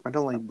me. I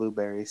don't like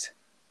blueberries.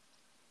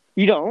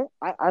 You don't?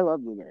 I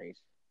love blueberries.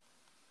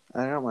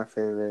 I not my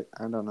favorite.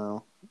 I don't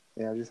know.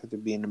 Yeah, I just have to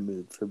be in the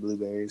mood for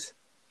blueberries.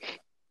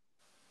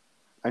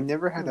 I've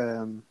never had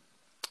a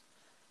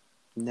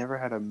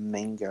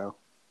mango.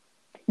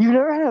 You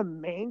never had a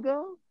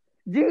mango?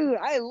 Dude,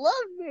 I love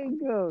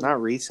mango.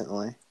 Not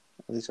recently.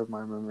 At least of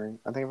my memory.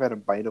 I think I've had a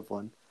bite of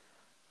one.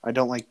 I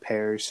don't like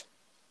pears.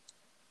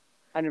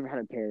 I never had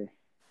a pear.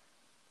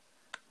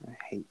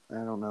 I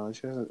don't know.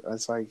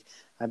 It's like,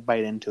 I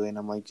bite into it and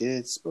I'm like,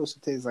 it's supposed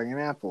to taste like an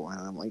apple. And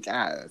I'm like,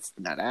 it's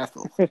not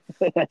apple.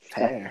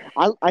 Pear.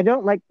 I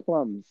don't like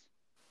plums.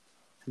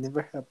 I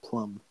never had a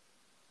plum.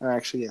 Or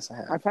actually, yes, I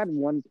have. I've had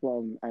one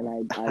plum and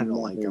I don't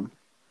like them.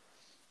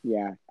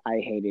 Yeah, I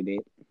hated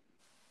it.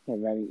 I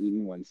haven't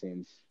eaten one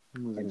since.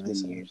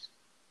 It's been years.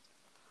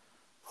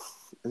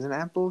 Is an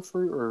apple a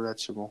fruit or a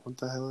vegetable? What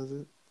the hell is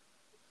it?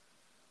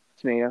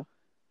 Tomato.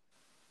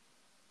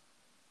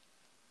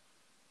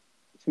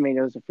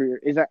 Tomato's a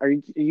fruit.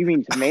 You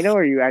mean tomato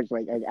or you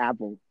actually like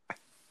apple?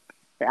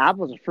 The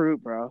apple's a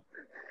fruit, bro.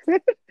 I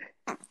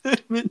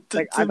meant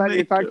the I thought you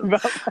were talking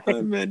about.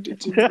 I meant a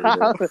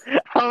tomato.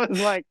 I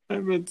was like, I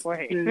meant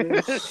wait.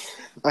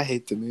 I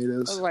hate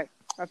tomatoes. I was like,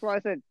 that's why I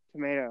said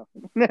tomato.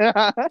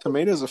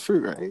 Tomato's a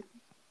fruit, right?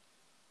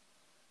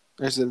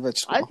 Or is it a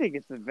vegetable? I think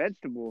it's a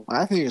vegetable.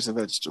 I think it's a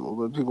vegetable,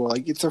 but people are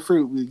like, it's a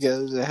fruit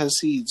because it has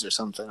seeds or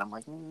something. I'm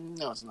like,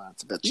 no, it's not.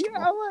 It's a vegetable. Yeah,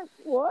 I'm like,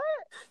 what?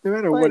 No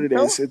matter what it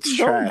is, it's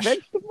trash.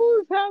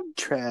 Vegetables have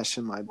trash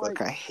in my book.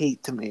 I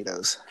hate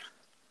tomatoes.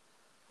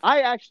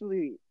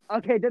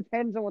 Okay,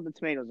 depends on what the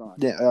tomato's on.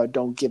 Yeah,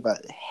 don't give a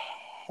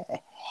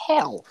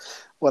hell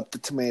what the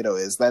tomato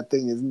is. That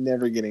thing is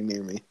never getting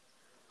near me.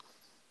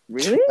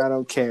 Really? I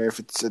don't care if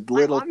it's a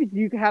little. Obviously,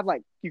 you can have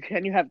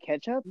can you have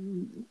ketchup?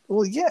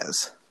 Well,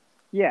 yes.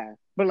 Yeah,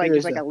 but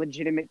just like a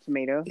legitimate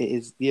tomato. It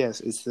is. Yes,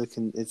 it's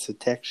the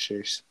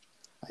textures.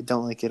 I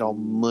don't like it all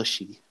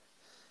mushy.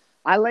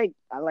 I like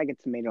a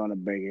tomato on a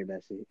burger.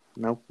 That's it.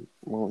 Nope,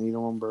 won't eat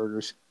them on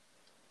burgers.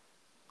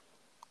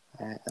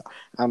 I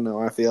don't know.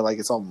 I feel like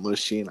it's all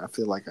mushy, and I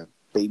feel like a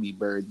baby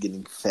bird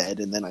getting fed,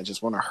 and then I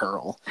just want to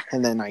hurl,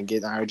 and then I'm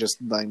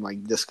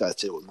like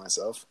disgusted with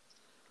myself.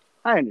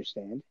 I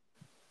understand.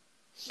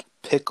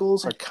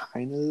 Pickles are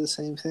kind of the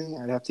same thing.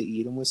 I'd have to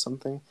eat them with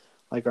something,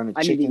 like on a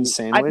I need to chicken eat.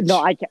 sandwich.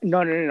 I can't.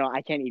 No.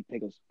 I can't eat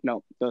pickles.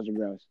 No, those are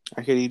gross.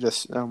 I could eat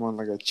on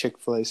like a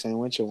Chick-fil-A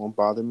sandwich. It won't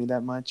bother me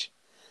that much.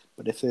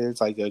 But if it's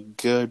like a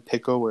good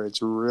pickle where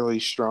it's really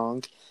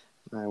strong,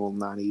 I will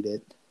not eat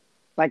it.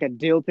 Like a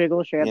dill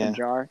pickle straight out the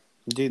jar.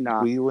 Dude,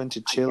 Nah, we went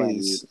to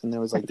Chili's and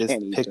there was like this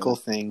pickle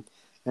thing,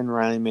 and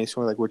Riley and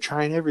Mason were like, "We're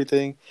trying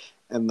everything,"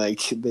 and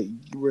like they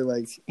were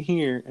like,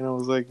 "Here," and I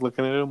was like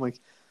looking at it, I'm like,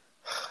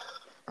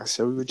 I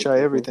said we would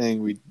try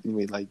everything. We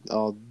like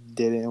all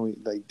did it, and we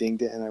like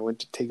dinged it, and I went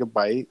to take a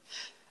bite,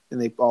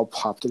 and they all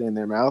popped it in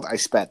their mouth. I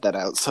spat that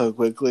out so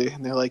quickly,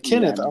 and they're like,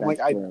 "Kenneth," I'm like,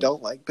 "I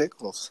don't like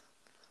pickles."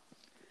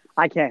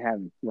 I can't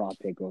have raw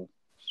pickle,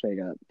 straight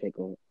up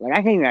pickle. Like I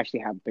can't even actually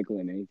have pickle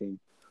in anything.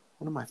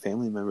 One of my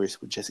family members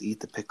would just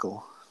eat the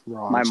pickle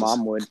raw. My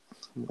mom would.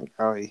 I'm like,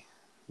 oh, you're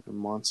a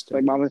monster.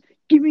 Like, mom was,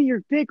 give me your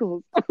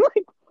pickles. I'm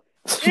like,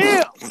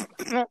 ew.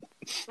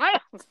 I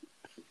would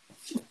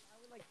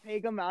like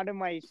take them out of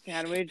my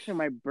sandwich or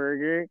my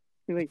burger.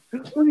 Be like,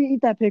 let me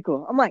eat that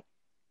pickle. I'm like,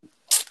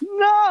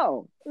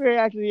 no.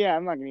 Actually, yeah,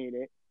 I'm not gonna eat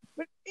it.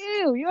 But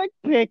ew, you like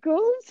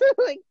pickles?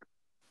 Like,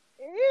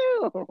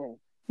 ew.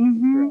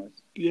 Mm-hmm. Gross.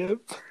 Yep.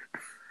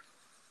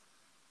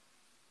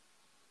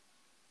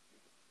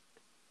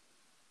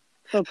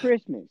 So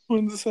Christmas.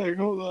 1 sec,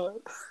 hold on.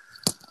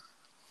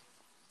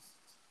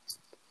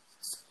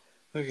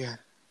 Okay.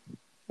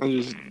 I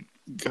just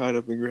got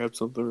up and grabbed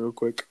something real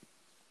quick.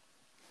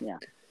 Yeah.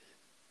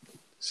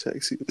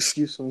 Sexy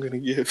excuse I'm gonna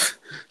give.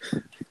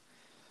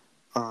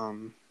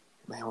 Man,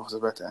 what was I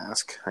about to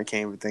ask? I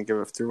can't even think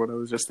of it through what I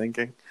was just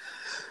thinking.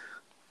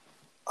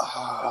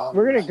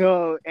 We're gonna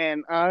go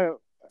and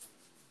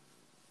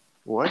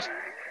what?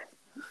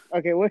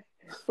 Okay, we're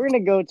gonna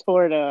go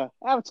toward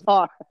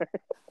Avatar.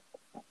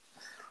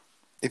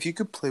 If you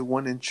could play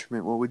one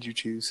instrument, what would you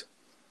choose?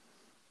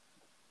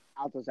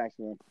 Alto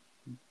saxophone.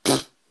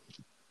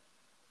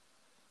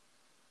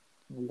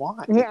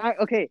 Why? Yeah,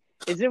 okay.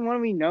 Is it one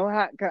we know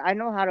how? Cause I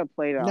know how to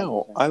play the.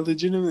 No, I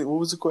legitimately. What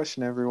was the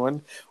question,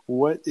 everyone?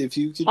 What if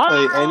you could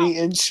play any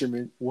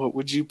instrument? What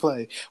would you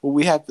play? Well,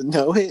 we have to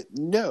know it.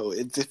 No,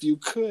 it's if you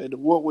could.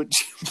 What would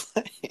you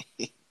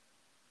play?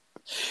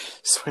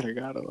 Swear to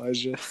God,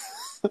 Elijah.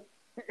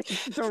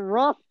 It's a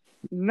rough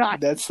night.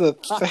 That's the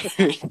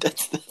third.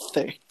 That's the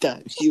third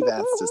time you've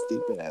asked a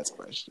stupid ass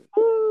question.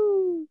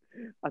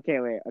 Okay,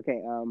 wait.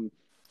 Okay,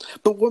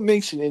 But what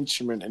makes an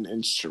instrument an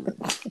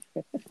instrument?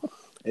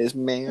 Is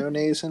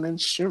mayonnaise an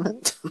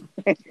instrument?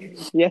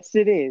 Yes,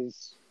 it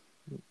is.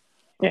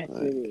 Yes,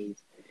 it is.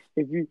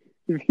 If you,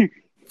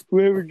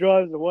 whoever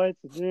drives the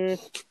whites is there,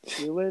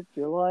 you lift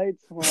your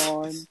lights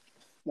on.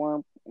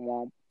 Womp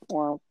womp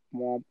womp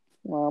womp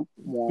womp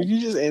womp. Could you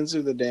just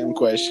answer the damn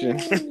question?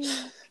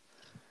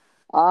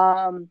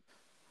 I want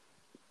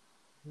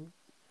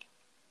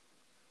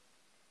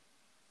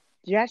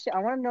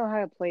to know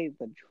how to play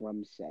the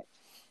drum set.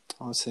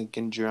 I was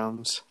thinking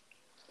drums.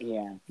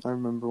 Yeah. I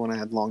remember when I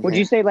had long hair. Would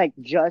you say like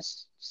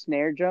just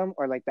snare drum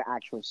or like the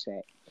actual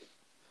set?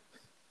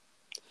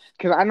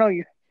 Because I know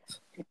you.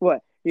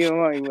 What? You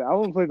know, I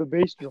want to play the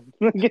bass drum.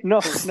 No, you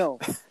don't.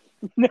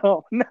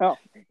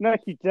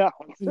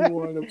 You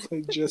want to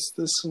play just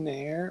the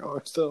snare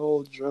or the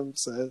whole drum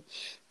set?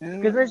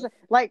 Because there's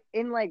like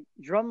in like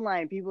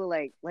drumline, people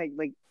like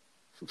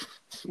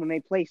when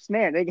they play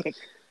snare, they get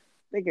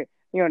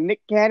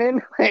Nick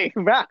Cannon. Like,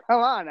 bro,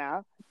 come on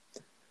now.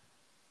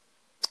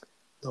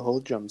 The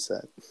whole drum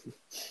set.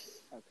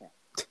 Okay.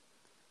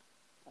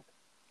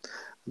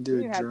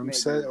 Do a drum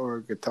set or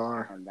a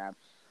guitar?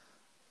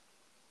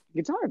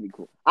 Guitar would be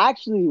cool. I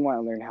actually want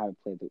to learn how to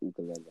play the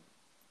ukulele.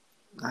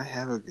 I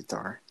have a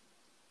guitar.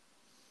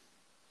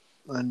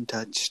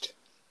 Untouched.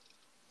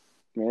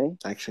 Really?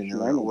 Actually,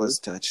 no, it was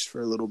touched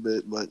for a little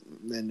bit, but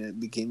then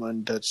it became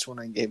untouched when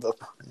I gave up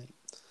on it.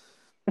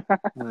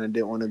 When I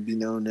didn't want to be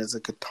known as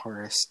a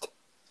guitarist.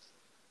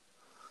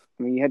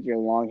 I mean, you had your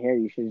long hair.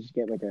 You should just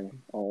get like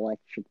an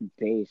electric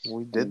bass.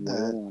 We did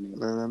that.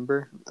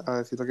 Remember?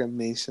 If you look at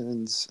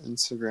Mason's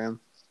Instagram,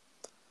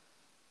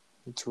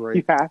 it's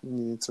right. Yeah.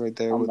 It's right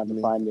there I'm with about to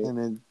me. find it.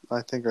 And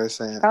I think I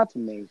said. That's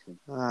Mason.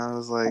 I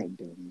was like,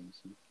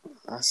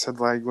 I said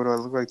like, what do I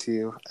look like to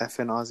you?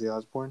 F.N. Ozzy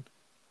Osbourne.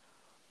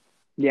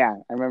 Yeah,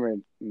 I remember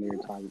when you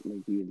were talking.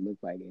 Like you would look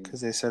like it. Because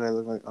they said I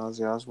look like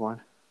Ozzy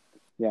Osbourne.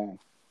 Yeah.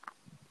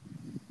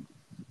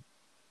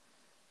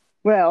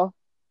 Well,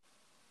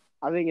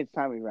 I think it's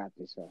time we wrap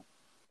this up.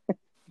 It's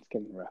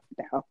getting rough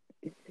now.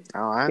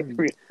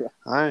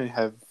 I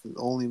have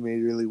only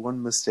made really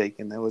one mistake,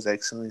 and that was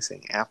accidentally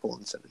saying apple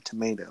instead of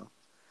tomato.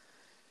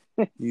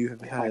 You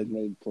have had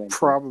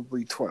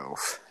probably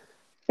 12.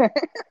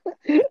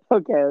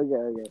 Okay.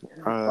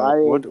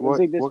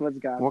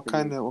 What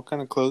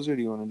kind of closer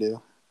do you want to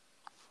do?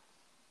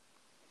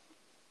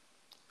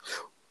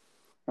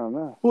 don't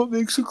know. What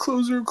makes a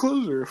closer a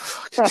closer?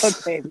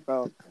 Okay,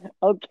 bro.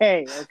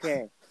 Okay. I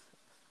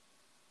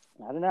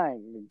don't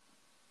know.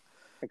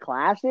 A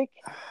classic?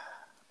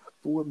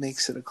 What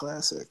makes it a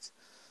classic?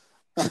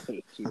 I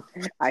hate you.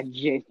 I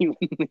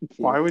genuinely do.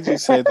 Why would you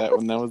say that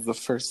when that was the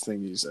first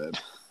thing you said?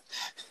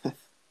 I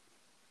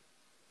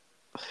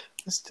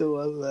still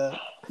love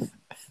that.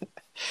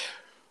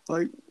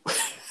 Like,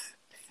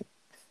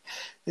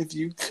 if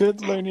you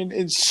could learn an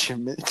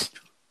instrument,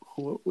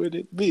 what would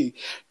it be?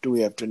 Do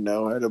we have to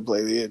know how to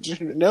play the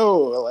instrument?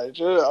 No,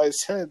 Elijah. I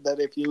said that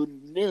if you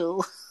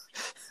knew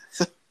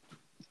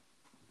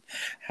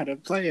how to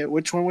play it,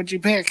 which one would you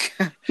pick?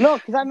 No,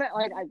 because I meant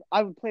like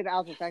I would play the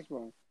alto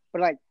saxophone,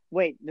 but like,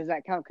 wait, does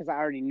that count? Because I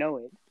already know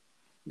it.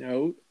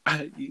 No,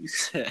 you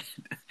said.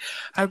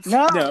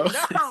 No, no.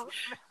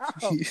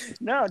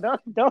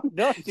 Don't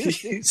do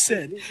You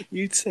said.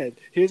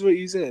 Here's what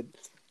you said.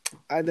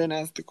 I then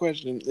asked the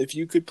question: if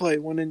you could play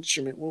one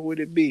instrument, what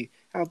would it be?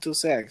 Alto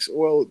sax.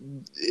 Well,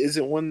 is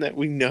it one that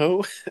we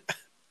know?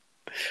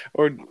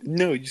 Or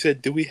no? You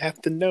said, do we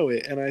have to know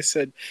it? And I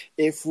said,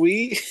 if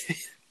we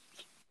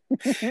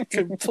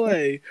could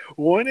play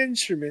one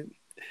instrument,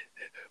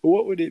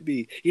 what would it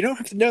be? You don't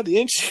have to know the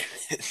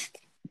instrument.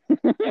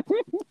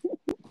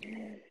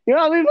 You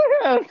know, we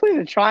gonna play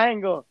the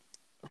triangle.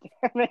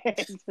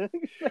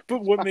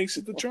 But what makes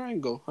it the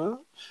triangle, huh?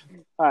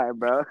 All right,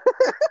 bro.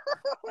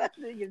 I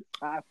think it's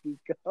time we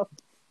go. All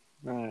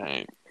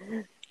right.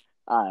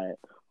 Well,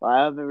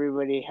 I hope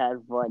everybody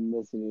had fun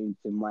listening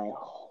to my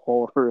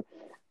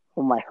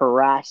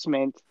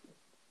harassment,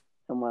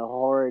 and my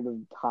horrid of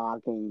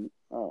talking.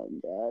 Oh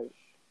gosh,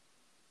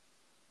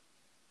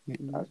 that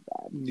was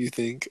bad. You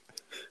think?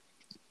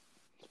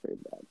 It's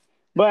pretty bad.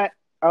 But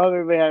I hope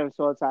everybody had a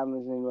swell time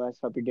listening to us.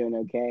 Hope you're doing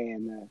okay,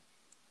 and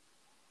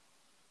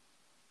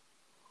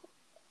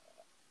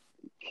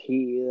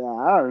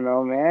I don't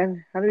know,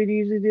 man. How do we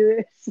usually do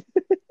this?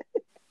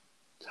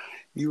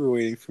 You were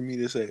waiting for me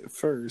to say it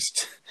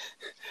first.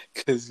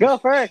 Go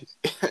first.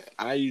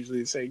 I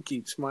usually say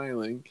keep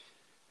smiling.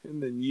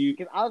 And then you...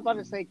 Because I was about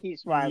to say keep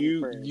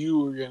smiling first. You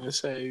were going to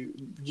say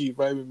keep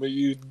vibing, but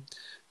you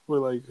were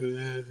like...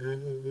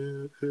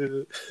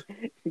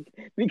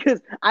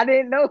 Because I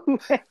didn't know who...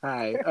 All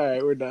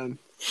right, we're done.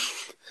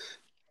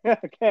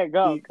 Okay,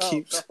 go.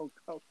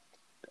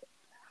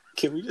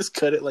 Can we just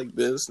cut it like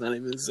this, not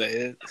even say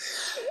it?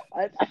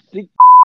 I think...